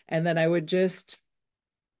silence. And then I would just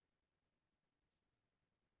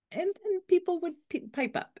and then people would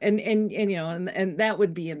pipe up and and that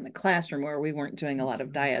would be in the classroom where we weren't doing a lot of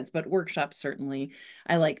Hmm. dyads, but workshops certainly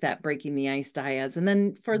I like that breaking the ice dyads, and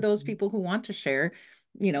then for those Hmm. people who want to share,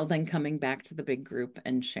 then coming back to the big group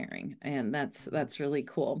and sharing, and that's really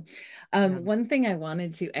cool. Yeah. One thing I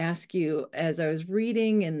wanted to ask you as I was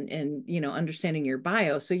reading and understanding your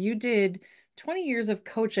bio, so you did 20 years of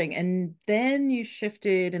coaching and then you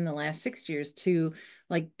shifted in the last 6 years to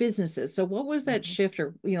like businesses. So what was that Mhm. shift,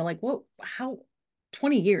 or like what how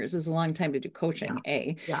 20 years is a long time to do Yeah. coaching,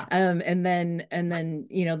 A. Yeah. And then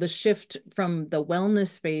the shift from the wellness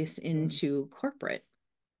space Mhm. into corporate.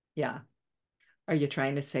 Yeah. Are you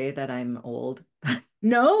trying to say that I'm old?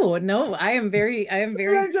 No, no, I am very I'm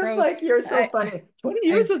just pro. like, you're so I funny. 20 I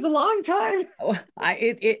years is a long time. Oh,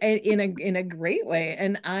 in a great way,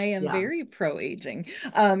 and I am Yeah. very pro aging.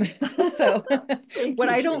 So Thank what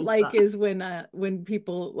you, I don't like Teresa. is when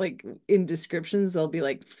people like in descriptions they'll be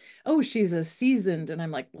like, "Oh, she's a seasoned," and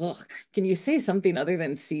I'm like, "Well, can you say something other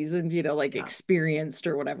than seasoned? Like Yeah, experienced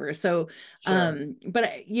or whatever." So, sure. but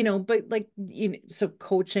like so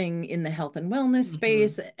coaching in the health and wellness Hmm.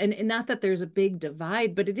 space, and not that there's a big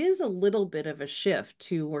divide, but it is a little bit of a shift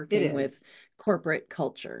to It working with is. corporate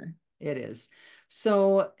culture. It is.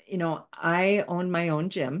 So, I own my own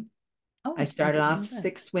gym. I Oh, I started didn't off know that.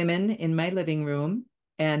 6 women in my living room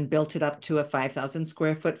and built it up to a 5,000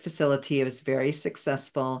 square foot facility. It was very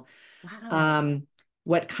successful. Wow. Um,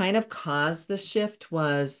 what kind of caused the shift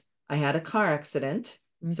was I had a car accident,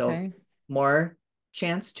 so Okay. more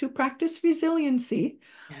chance to practice resiliency.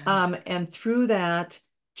 Yeah. And through that,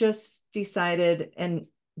 just decided, and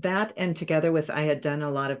that, and together with, I had done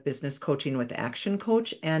a lot of business coaching with Action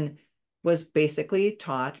Coach and was basically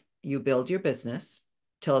taught you build your business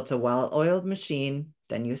till it's a well-oiled machine,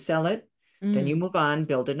 then you sell it, then you Mm. move on,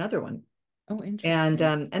 build another one. Oh, And interesting.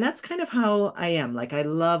 um, and that's kind of how I am. Like I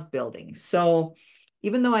love building. So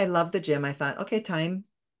even though I love the gym, I thought, okay, time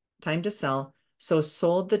to sell. So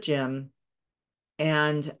sold the gym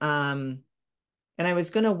and I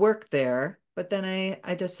was going to work there, but then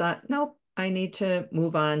I just thought, nope, I need to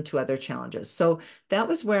move on to other challenges. So that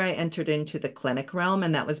was where I entered into the clinic realm,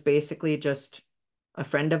 and that was basically just a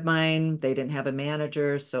friend of mine. They didn't have a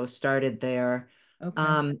manager, so started there.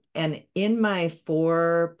 Okay. And in my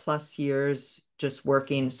 4+ years just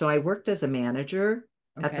working, so I worked as a manager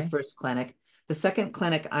at the Okay. first clinic. The second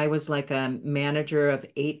clinic, I was like a manager of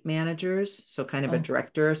 8 managers, so kind of a Oh,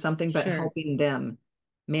 director or something, but sure. helping them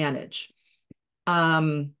manage.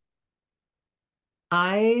 Um,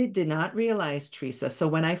 I did not realize, Teresa. So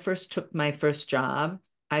when I first took my first job,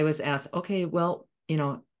 I was asked, okay, well,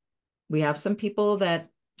 we have some people that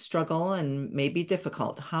struggle and may be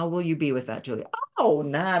difficult. How will you be with that, Julia? Oh,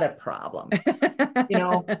 not a problem. You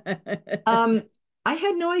know, um, I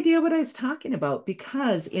had no idea what I was talking about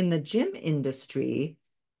because in the gym industry,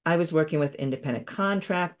 I was working with independent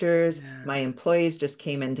contractors. My Yeah. employees just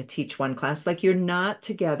came in to teach one class. Like you're not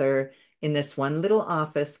together in this one little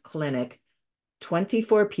office clinic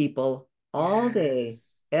 24 people all day,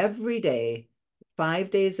 Yes. every day, 5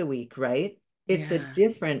 days a week, right? It's a Yeah.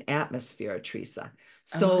 different atmosphere, Teresa. Oh,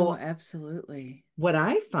 So, absolutely. what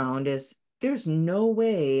I found is there's no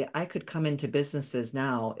way I could come into businesses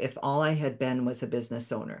now if all I had been was a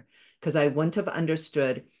business owner, because I wouldn't have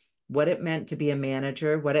understood what it meant to be a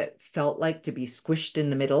manager, what it felt like to be squished in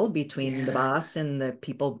the middle between the Yeah. boss and the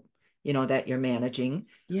people, that you're managing.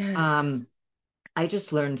 Yes. Um, I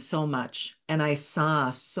just learned so much and I saw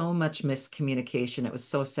so much miscommunication. It was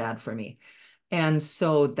so sad for me. And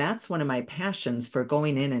so that's one of my passions for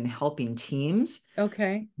going in and helping teams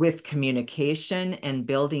Okay. with communication and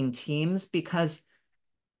building teams because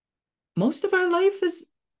most of our life is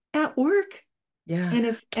at work. Yeah.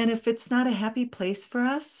 And if it's not a happy place for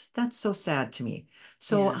us, that's so sad to me.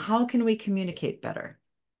 So Yeah. how can we communicate better?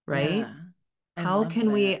 Right? Yeah. I How love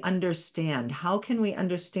can we that. understand? How can we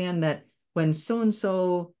understand that when so and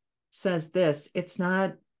so says this, it's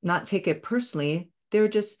not take it personally. They're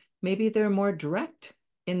just maybe they're more direct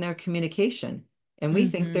in their communication and we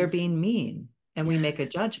think they're Hmm. being mean and we make a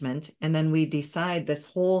Yes. judgment and then we decide this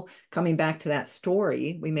whole coming back to that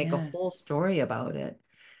story, we make a whole Yes. story about it.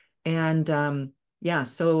 And yeah,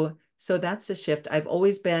 so that's a shift. I've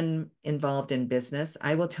always been involved in business.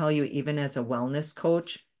 I will tell you, even as a wellness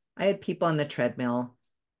coach, I had people on the treadmill.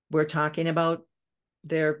 We're talking about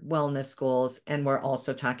their wellness goals, and we're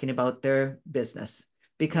also talking about their business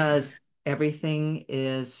Yeah. because everything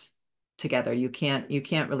is together. You can't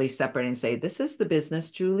really separate and say, this is the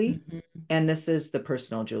business, Julie, Hmm. and this is the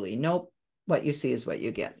personal Julie. Nope. What you see is what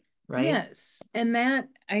you get, right? Yes. And that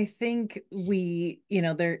I think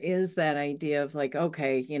there is that idea of like,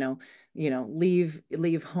 okay,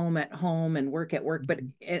 leave home at home and work at work. But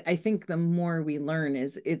Mhm. I think the more we learn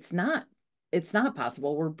is it's not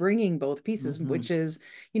possible. We're bringing both pieces, Mhm. which is,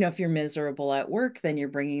 if you're miserable at work, then you're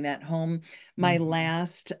bringing that home. My Mhm.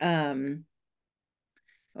 last,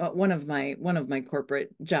 one of my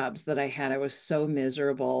corporate jobs that I had, I was so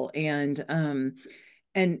miserable, and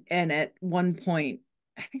at one point,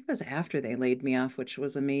 I think it was after they laid me off, which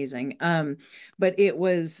was amazing. But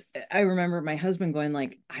I remember my husband going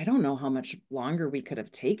like, I don't know how much longer we could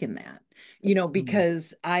have taken that, Mhm.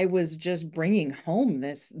 because I was just bringing home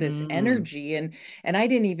this Mm, energy, and I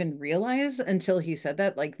didn't even realize until he said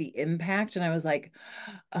that, like the impact, and I was like,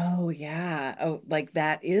 oh yeah. Oh, like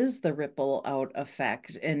that is the ripple out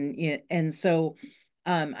effect. And so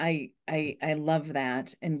I love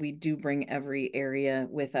that. And we do bring every area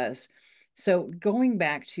with us. So going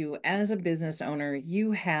back to, as a business owner,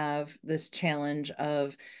 you have this challenge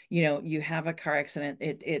of, you have a car accident.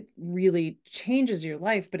 It really changes your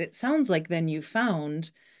life, but it sounds like then you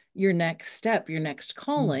found your next step, your next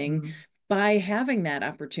calling, mhm, by having that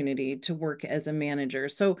opportunity to work as a manager.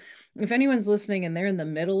 So if anyone's listening and they're in the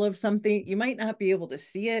middle of something, you might not be able to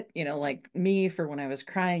see it, like me for when I was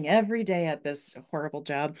crying every day at this horrible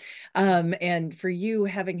job. And for you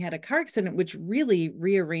having had a car accident, which really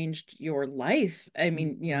rearranged your life. I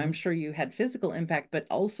mean, I'm mhm, sure you had physical impact, but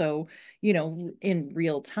also, in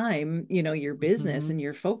real time, your business mhm. and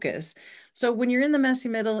your focus. So when you're in the messy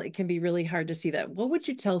middle, it can be really hard to see that. What would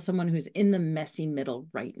you tell someone who's in the messy middle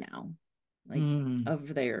right now? Like, Mm.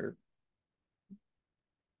 of their.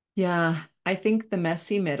 Yeah, I think the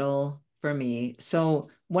messy middle for me. So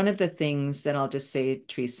one of the things that I'll just say,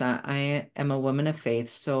 Teresa, I am a woman of faith.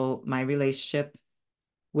 So my relationship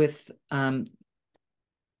with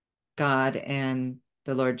God and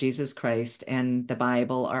the Lord Jesus Christ and the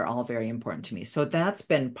Bible are all very important to me. So that's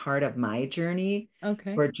been part of my journey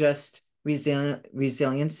Okay. for just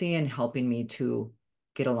resiliency and helping me to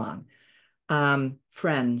get along.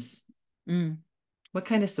 Friends, Mm, what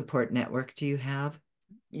kind of support network do you have?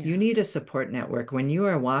 You yeah. need a support network. When you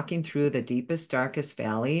are walking through the deepest, darkest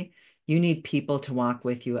valley, you need people to walk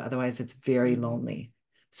with you. Otherwise, it's very Mm, lonely.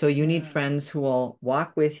 So you need yeah. friends who will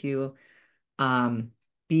walk with you, um,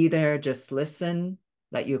 be there, just listen,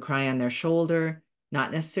 let you cry on their shoulder,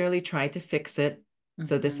 not necessarily try to fix it.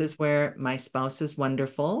 So this Hmm. is where my spouse is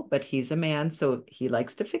wonderful, but he's a man, so he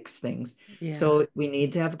likes to fix things. Yeah. So we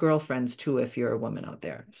need to have girlfriends too if you're a woman out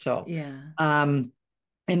there. So, Yeah. um,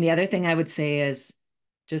 and the other thing I would say is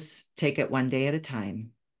just take it one day at a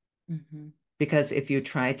time. Hmm. Because if you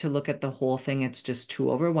try to look at the whole thing, it's just too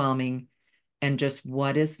overwhelming. And just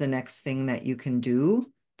what is the next thing that you can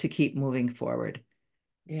do to keep moving forward?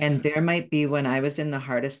 And Yeah. there might be when I was in the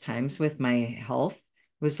hardest times with my health,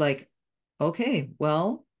 it was like, okay,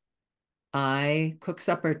 well, I cooked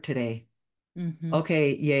supper today. Hmm.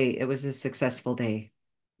 Okay, yay, it was a successful day,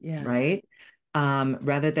 Yeah. right?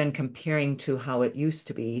 Rather than comparing to how it used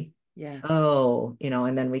to be. Yes. Oh,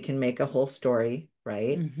 and then we can make a whole story,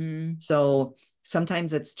 right? Hmm. So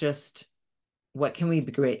sometimes it's just what can we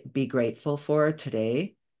be grateful for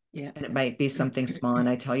today? Yeah. And it might be something small. And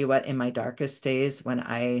I tell you what, in my darkest days, when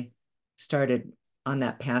I started on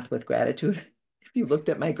that path with gratitude, if you looked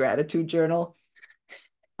at my gratitude journal,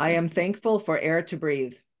 I am thankful for air to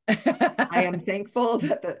breathe. I am thankful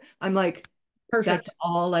that I'm like, that's Perfect.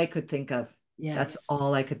 all I could think of. That's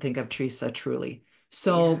all I Yes. could think of, Teresa, truly.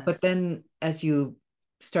 So, but Yes. then as you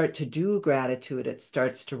start to do gratitude, it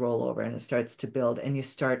starts to roll over and it starts to build, and you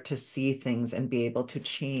start to see things and be able to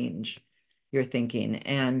change your thinking.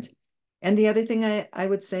 And the other thing I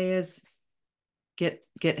would say is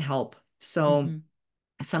get help. So Hmm.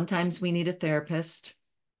 sometimes we need a therapist,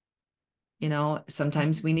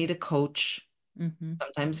 sometimes we need a coach, Hmm.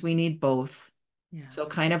 sometimes we need both. Yeah. So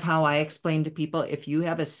kind of how I explain to people, if you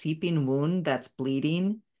have a seeping wound that's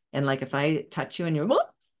bleeding, and like if I touch you and you're,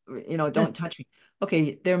 don't touch me.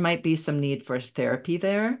 Okay, there might be some need for therapy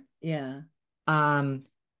there. Yeah. Um,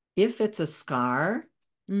 if it's a scar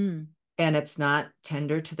Mm. and it's not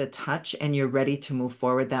tender to the touch and you're ready to move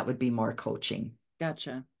forward, that would be more coaching.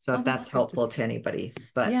 Gotcha. So Oh, if that's that's good to helpful see. to anybody,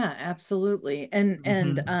 but Yeah, absolutely. And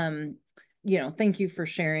mhm, thank you for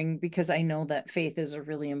sharing because I know that faith is a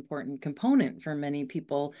really important component for many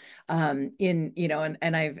people. And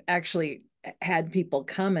I've actually had people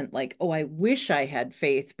comment like, "Oh, I wish I had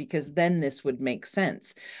faith because then this would make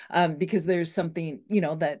sense." Because there's something,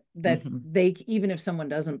 that mhm. they, even if someone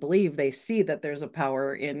doesn't believe, they see that there's a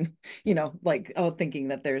power in, like, oh, thinking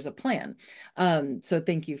that there's a plan. So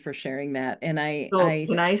thank you for sharing that. And So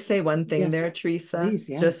can I say one thing yes, there, Teresa, please,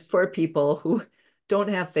 just yes. for people who don't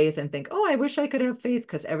have faith and think, oh, I wish I could have faith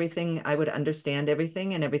because everything, I would understand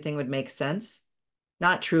everything and everything would make sense.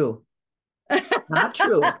 Not true. Not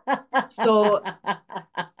true. So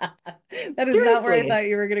That is not where I seriously, thought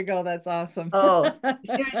you were going to go. That's awesome. oh,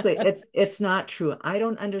 seriously, it's not true. I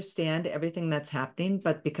don't understand everything that's happening,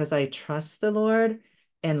 but because I trust the Lord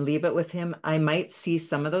and leave it with him, I might see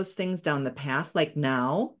some of those things down the path. Like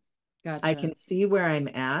now, I can Gotcha. see where I'm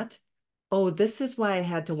at. Oh, this is why I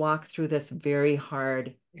had to walk through this very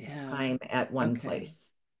hard Yeah. time at one Okay.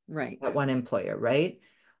 place, at Right. one employer, right?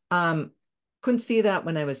 Um, couldn't see that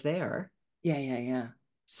when I was there. Yeah, yeah, yeah.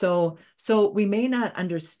 So we may not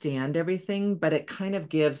understand everything, but it kind of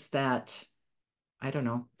gives that, I don't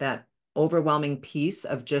know, that overwhelming piece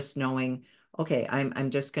of just knowing, okay, I'm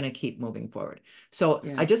just going to keep moving forward. So I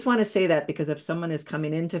Yeah. just want to say that because if someone is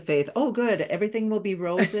coming into faith, oh, good, everything will be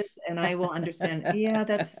roses and I will understand. Yeah,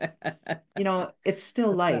 it's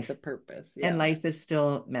still That's not the life purpose. and Yeah. life is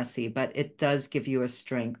still messy, but it does give you a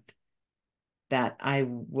strength that I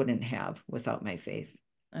wouldn't have without my faith.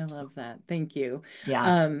 I So, love that. Thank you.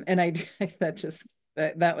 yeah. And I that just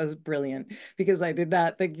that was brilliant because I did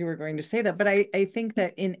not think you were going to say that. But I think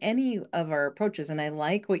that in any of our approaches, and I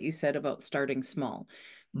like what you said about starting small,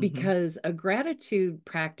 Hmm. because a gratitude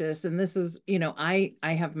practice, and this is, I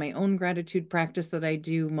have my own gratitude practice that I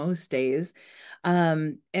do most days.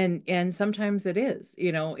 And sometimes it is,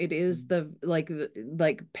 it is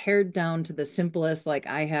like pared down to the simplest, like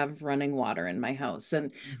I have running water in my house. Hmm.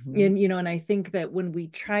 And I think that when we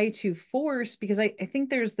try to force, because I think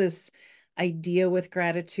there's this idea with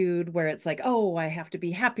gratitude where it's like, oh, I have to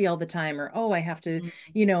be happy all the time, or oh, I have to,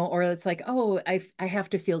 or it's like, oh, I have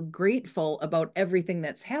to feel grateful about everything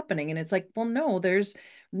that's happening. And it's like, well, no, there's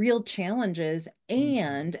real challenges. Hmm.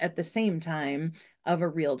 And at the same time of a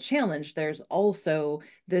real challenge, there's also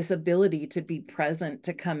this ability to be present,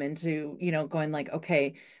 to come into, going like,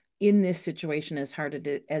 okay, in this situation, as hard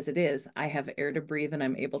as it is, I have air to breathe and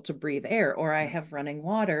I'm able to breathe air, or I Yeah. have running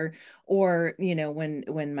water, or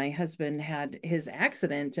when my husband had his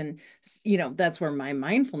accident, and that's where my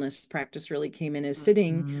mindfulness practice really came in, is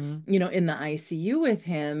sitting, Hmm. in the ICU with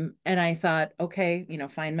him, and I thought, okay,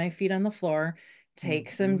 find my feet on the floor,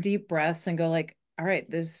 take some Hmm. deep breaths, and go like, all right,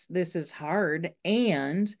 this is hard,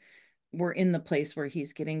 and we're in the place where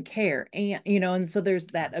he's getting care, and so there's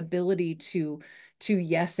that ability to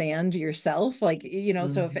yes and yourself, like,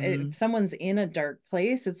 so if Hmm. someone's in a dark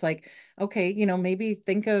place, it's like, okay, maybe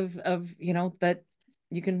think of that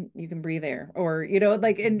you can breathe air, or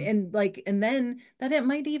like, and Hmm. and like, and then that it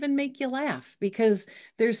might even make you laugh, because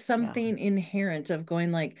there's Yeah. something inherent of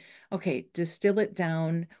going like, okay, distill it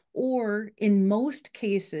down. Or in most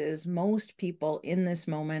cases, most people in this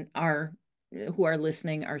moment are who are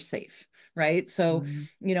listening are safe, right? So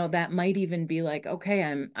Hmm. that might even be like, okay,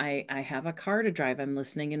 I have a car to drive, I'm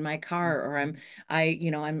listening in my car, or Hmm.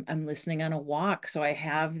 I'm listening on a walk, so I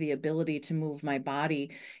have the ability to move my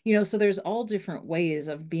body. So there's all different ways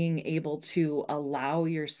of being able to allow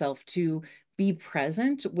yourself to be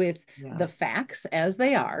present with the Yes. facts as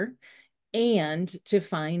they are, and to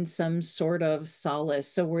find some sort of solace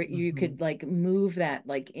so where you Hmm. could like move that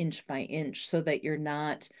like inch by inch so that you're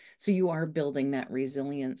not, so you are building that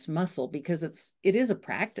resilience muscle because it is a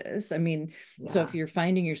practice. I mean, so if Yeah. you're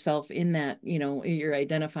finding yourself in that, you're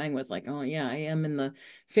identifying with like, oh yeah, I am in the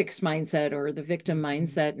fixed mindset or the victim Hmm.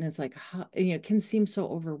 mindset, and it's like, it can seem so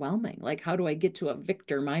overwhelming, like how do I get to a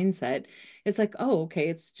victor mindset? It's like, oh, okay,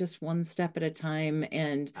 it's just one step at a time,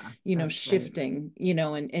 and Yeah, that's right. shifting,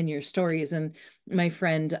 and your stories. And my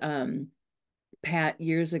friend, Pat,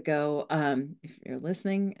 years ago, if you're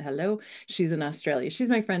listening, hello, she's in Australia. She's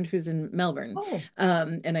my friend who's in Melbourne. Oh,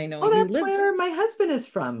 And I know oh, you that's lived. where my husband is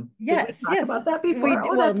from. Did we Yes, talk yes. about that before?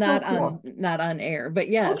 Oh, Well, that's so cool. not on air, but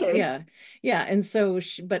yes, Okay. yeah. Yeah. And so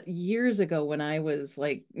but years ago when I was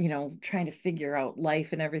like, trying to figure out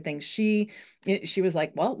life and everything, she was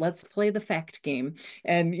like, "Well, let's play the fact game."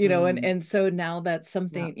 And Mm, and so now that's yeah.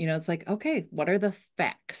 something, it's like, "Okay, what are the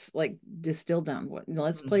facts?" Like distill down what,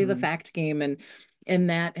 let's play the Hmm. fact game.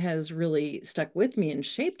 And that has really stuck with me and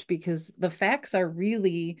shaped, because the facts are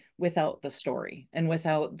really without the story and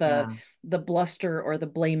without Yeah. the bluster or the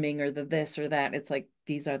blaming or the this or that. It's like,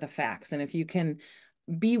 these are the facts. And if you can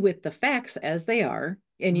be with the facts as they are,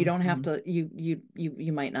 and you don't have Hmm. to,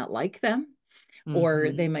 you might not like them,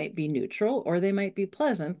 or Hmm. they might be neutral, or they might be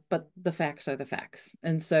pleasant, but the facts are the facts.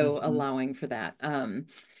 And so Hmm. allowing for that.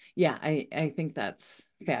 Yeah, I think that's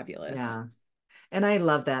fabulous. Yeah. And I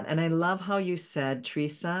love that. And I love how you said,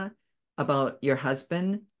 Teresa, about your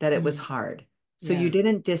husband, that it was Mm, hard. So you yeah.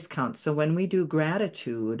 didn't discount. So when we do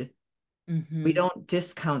gratitude, we Mm-hmm. don't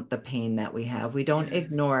discount the pain that we have. We don't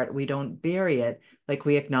ignore it. We Yes. don't bury it. Like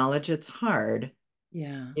we acknowledge it's hard,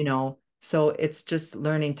 Yeah. you know. So it's just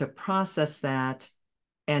learning to process that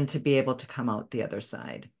and to be able to come out the other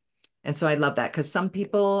side. And so I love that because some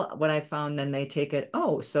people, what I found, then they take it,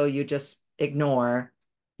 oh, so you just ignore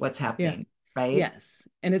what's Yeah. happening, right? Yes.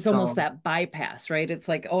 And it's almost So, that bypass, right? It's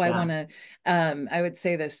like, oh, I yeah, want to, I would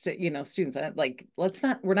say this to, students, like,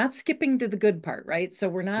 we're not skipping to the good part, right? So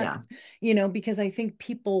we're not, yeah. because I think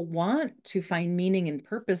people want to find meaning and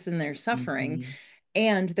purpose in their suffering. Hmm.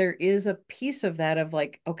 And there is a piece of that of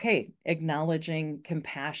like, okay, acknowledging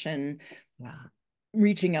compassion, Yeah.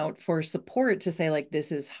 reaching out for support to say, like,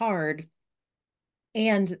 this is hard.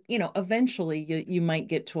 And eventually you might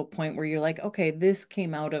get to a point where you're like, okay, this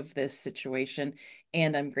came out of this situation,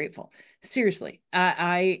 and I'm grateful. Seriously,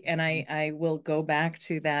 I will go back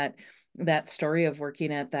to that story of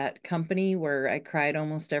working at that company where I cried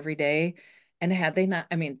almost every day. And had they not,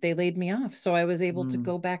 I mean, they laid me off, so I was able to Mm.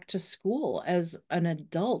 go back to school as an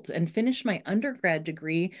adult and finish my undergrad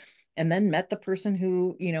degree, and then met the person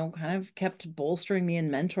who kind of kept bolstering me and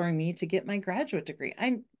mentoring me to get my graduate degree.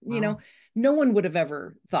 Wow. No one would have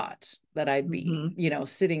ever thought that I'd be, Hmm.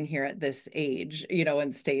 sitting here at this age,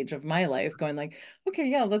 and stage of my life going like, okay,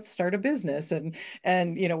 yeah, let's start a business. And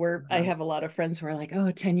where I Yeah. have a lot of friends who are like,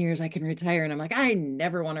 oh, 10 years I can retire. And I'm like, I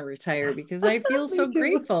never want to retire because I feel Me so too.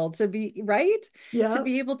 grateful to be right, to Yeah.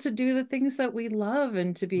 be able to do the things that we love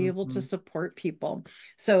and to be able to Hmm. support people.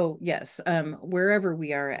 So yes, wherever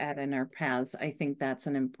we are at in our paths, I think that's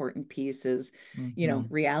an important piece is, Hmm.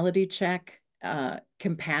 reality check,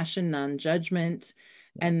 compassion, non-judgment,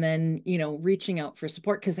 and then, reaching out for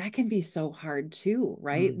support, because that can be so hard too,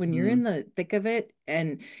 right? When you're in Hmm. the thick of it,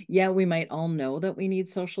 and yeah, we might all know that we need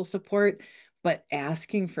social support, but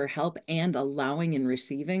asking for help and allowing and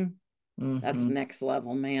receiving, that's Hmm. next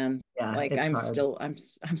level, man. Yeah, Like it's hard.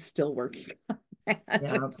 I'm still working on that.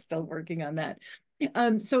 Yeah. I'm still working on that.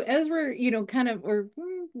 So as we're, kind of we're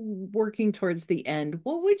working towards the end,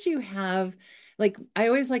 what would you have, like, I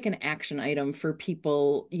always like an action item for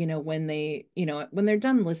people, when they, when they're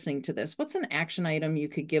done listening to this, what's an action item you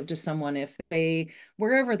could give to someone if they,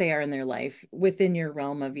 wherever they are in their life, within your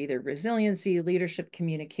realm of either resiliency, leadership,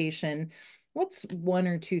 communication, what's one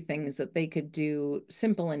or two things that they could do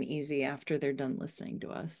simple and easy after they're done listening to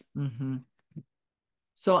us? Hmm.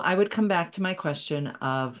 So I would come back to my question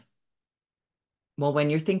of, well,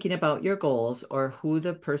 when you're thinking about your goals or who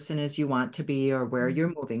the person is you want to be or where you're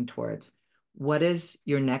Mm, moving towards, what is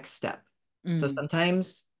your next step? So mm,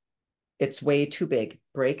 sometimes it's way too big.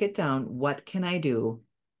 Break it down. What can I do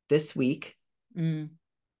this week? mm.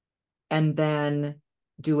 And then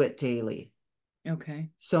do it daily. Okay.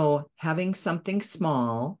 So having something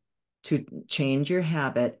small to change your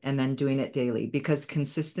habit and then doing it daily because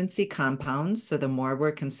consistency compounds. So the more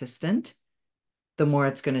we're consistent, the more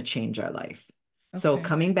it's going to change our life. So Okay.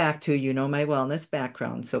 coming back to, my wellness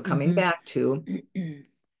background. So coming Mm-hmm. back to,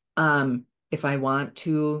 if I want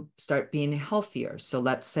to start being healthier. So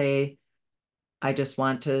let's say I just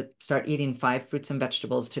want to start eating 5 fruits and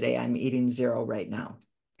vegetables today. I'm eating 0 right now.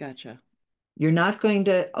 Gotcha. You're not going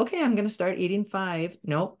to, okay, I'm going to start eating five.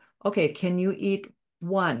 Nope. Okay, can you eat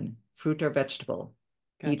one fruit or vegetable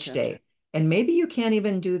each Gotcha. day? And maybe you can't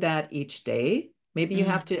even do that each day. Maybe you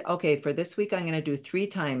have Mm, to, okay, for this week, I'm going to do three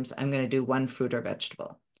times, I'm going to do one fruit or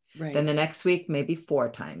vegetable. Then right. the next week, maybe four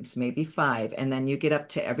times, maybe five. And then you get up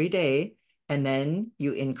to every day, and then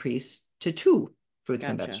you increase to two fruits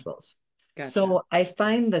and Gotcha. vegetables. Gotcha. So I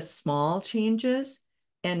find the small changes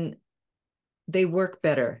and they work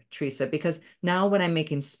better, Teresa, because now when I'm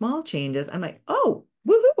making small changes, I'm like, oh,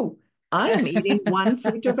 woohoo, I am eating one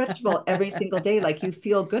fruit or vegetable every single day. Like you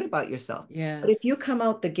feel good about yourself. But if you Yes. come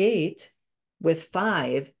out the gate with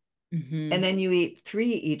five and Hmm. then you eat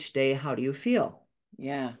three each day, how do you feel?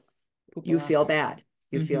 Yeah. You feel Pupalaka. bad.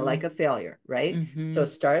 You feel Hmm. like a failure, right? So Hmm.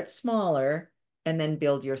 start smaller and then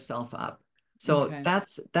build yourself up. So Okay.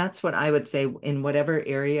 that's what I would say in whatever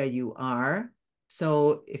area you are.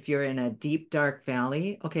 So if you're in a deep, dark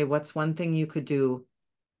valley, okay, what's one thing you could do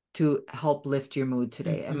to help lift your mood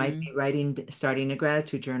today? It might be Hmm. writing, starting a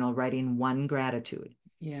gratitude journal, writing one gratitude.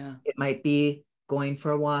 Yeah. It might be going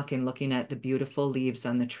for a walk and looking at the beautiful leaves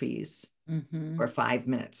on the trees Hmm. for 5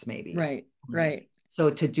 minutes, maybe. Right. Right. Right. So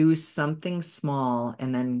to do something small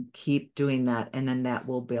and then keep doing that, and then that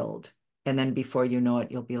will build. And then before you know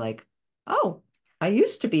it, you'll be like, oh, I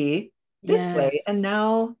used to be this way, and Yes.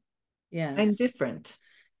 now I'm Yes. different.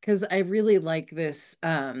 Because I really like this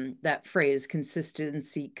that phrase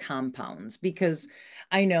consistency compounds because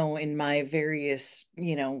I know in my various,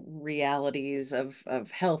 realities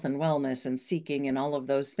of health and wellness and seeking and all of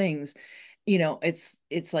those things,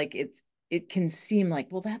 it's like it can seem like,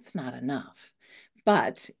 well, that's not enough.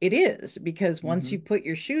 But it is because once you Mhm. put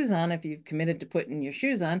your shoes on, if you've committed to putting your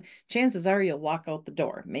shoes on, chances are you'll walk out the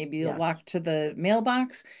door. Maybe you'll Yes. walk to the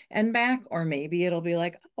mailbox and back, or maybe it'll be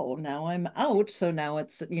like, oh, now I'm out. So now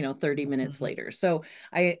it's, 30 minutes Mhm. later. So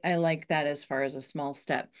I like that as far as a small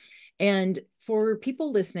step. And for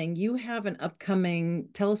people listening, you have an upcoming,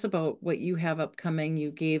 tell us about what you have upcoming.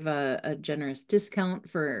 You gave a generous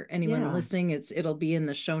discount for anyone Yeah. listening. It'll be in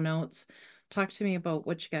the show notes. Talk to me about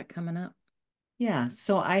what you got coming up. Yeah.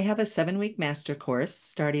 So I have a 7-week master course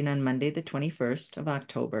starting on Monday, the 21st of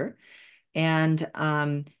October. And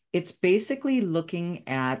it's basically looking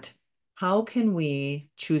at how can we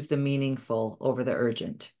choose the meaningful over the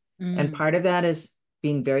urgent. And Mm, part of that is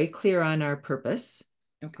being very clear on our purpose,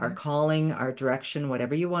 our okay. calling, our direction,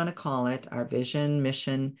 whatever you want to call it, our vision,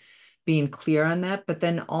 mission, being clear on that, but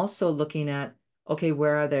then also looking at, okay,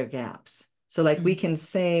 where are there gaps? So like we Mm, can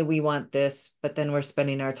say we want this, but then we're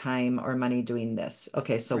spending our time or money doing this.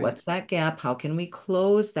 Okay, so right. what's that gap? How can we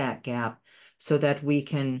close that gap so that we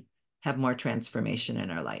can have more transformation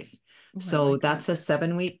in our life? Oh, I So like that. that's a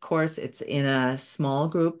 7-week course. It's in a small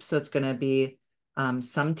group, so it's going to be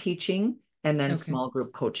some teaching and then Okay. small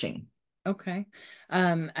group coaching. Okay.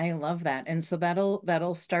 I love that. And so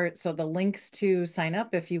that'll start. So the links to sign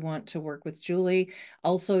up if you want to work with Julie.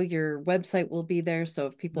 Also, your website will be there. So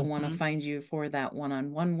if people want to Mhm. find you for that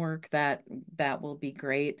one-on-one work, that will be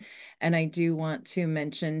great. And I do want to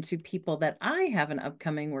mention to people that I have an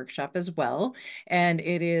upcoming workshop as well, and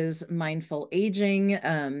it is mindful aging,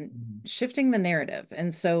 Mhm. shifting the narrative.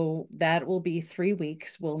 And so that will be 3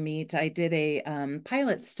 weeks. We'll meet. I did a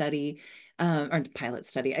pilot study or pilot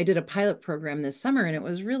study. I did a pilot program this summer and it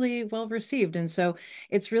was really well received. And so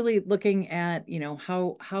it's really looking at,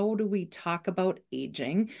 how do we talk about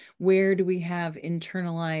aging? Where do we have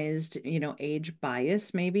internalized, age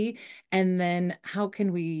bias maybe? And then how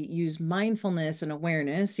can we use mindfulness and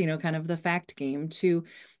awareness, kind of the fact game to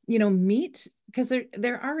meet because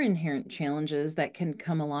there are inherent challenges that can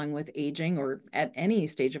come along with aging or at any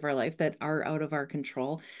stage of our life that are out of our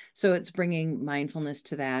control. So it's bringing mindfulness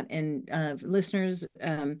to that. And listeners,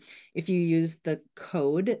 if you use the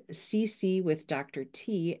code CC with Dr.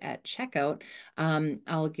 T at checkout,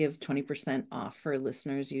 I'll give 20% off for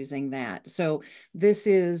listeners using that. So this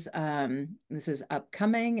is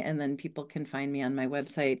upcoming, and then people can find me on my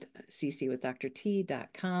website,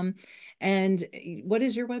 ccwithdrt.com. And what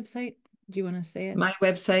is your website? Do you want to say it? My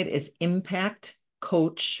website is Impact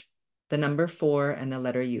Coach, the number four and the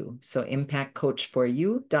letter U. So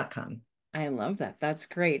impactcoachforyou.com. I love that. That's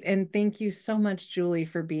great. And thank you so much, Julie,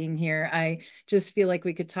 for being here. I just feel like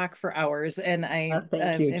we could talk for hours, and I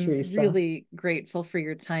Thank you, am Teresa. really grateful for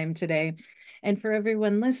your time today. And for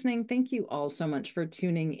everyone listening, thank you all so much for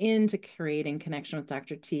tuning in to Creating Connection with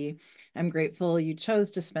Dr. T. I'm grateful you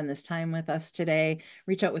chose to spend this time with us today.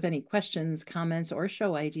 Reach out with any questions, comments, or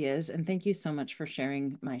show ideas. And thank you so much for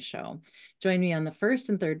sharing my show. Join me on the first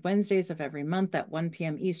and third Wednesdays of every month at 1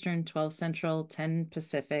 p.m. Eastern, 12 Central, 10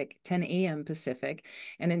 Pacific, 10 a.m. Pacific.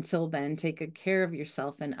 And until then, take good care of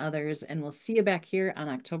yourself and others. And we'll see you back here on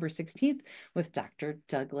October 16th with Dr.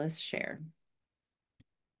 Douglas Scher.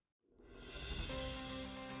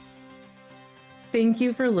 Thank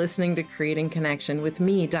you for listening to Creating Connection with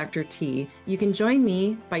me, Dr. T. You can join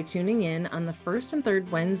me by tuning in on the first and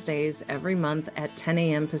third Wednesdays every month at 10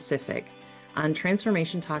 a.m. Pacific on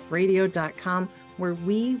transformationtalkradio.com, where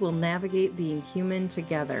we will navigate being human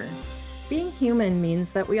together. Being human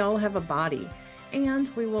means that we all have a body,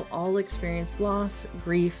 and we will all experience loss,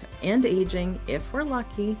 grief, and aging if we're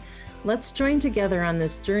lucky. Let's join together on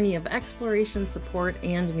this journey of exploration, support,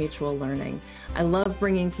 and mutual learning. I love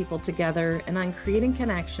bringing people together, and on Creating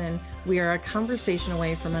Connection, we are a conversation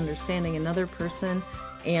away from understanding another person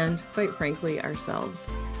and, quite frankly, ourselves.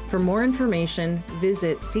 For more information,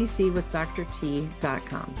 visit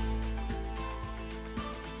ccwithdrt.com.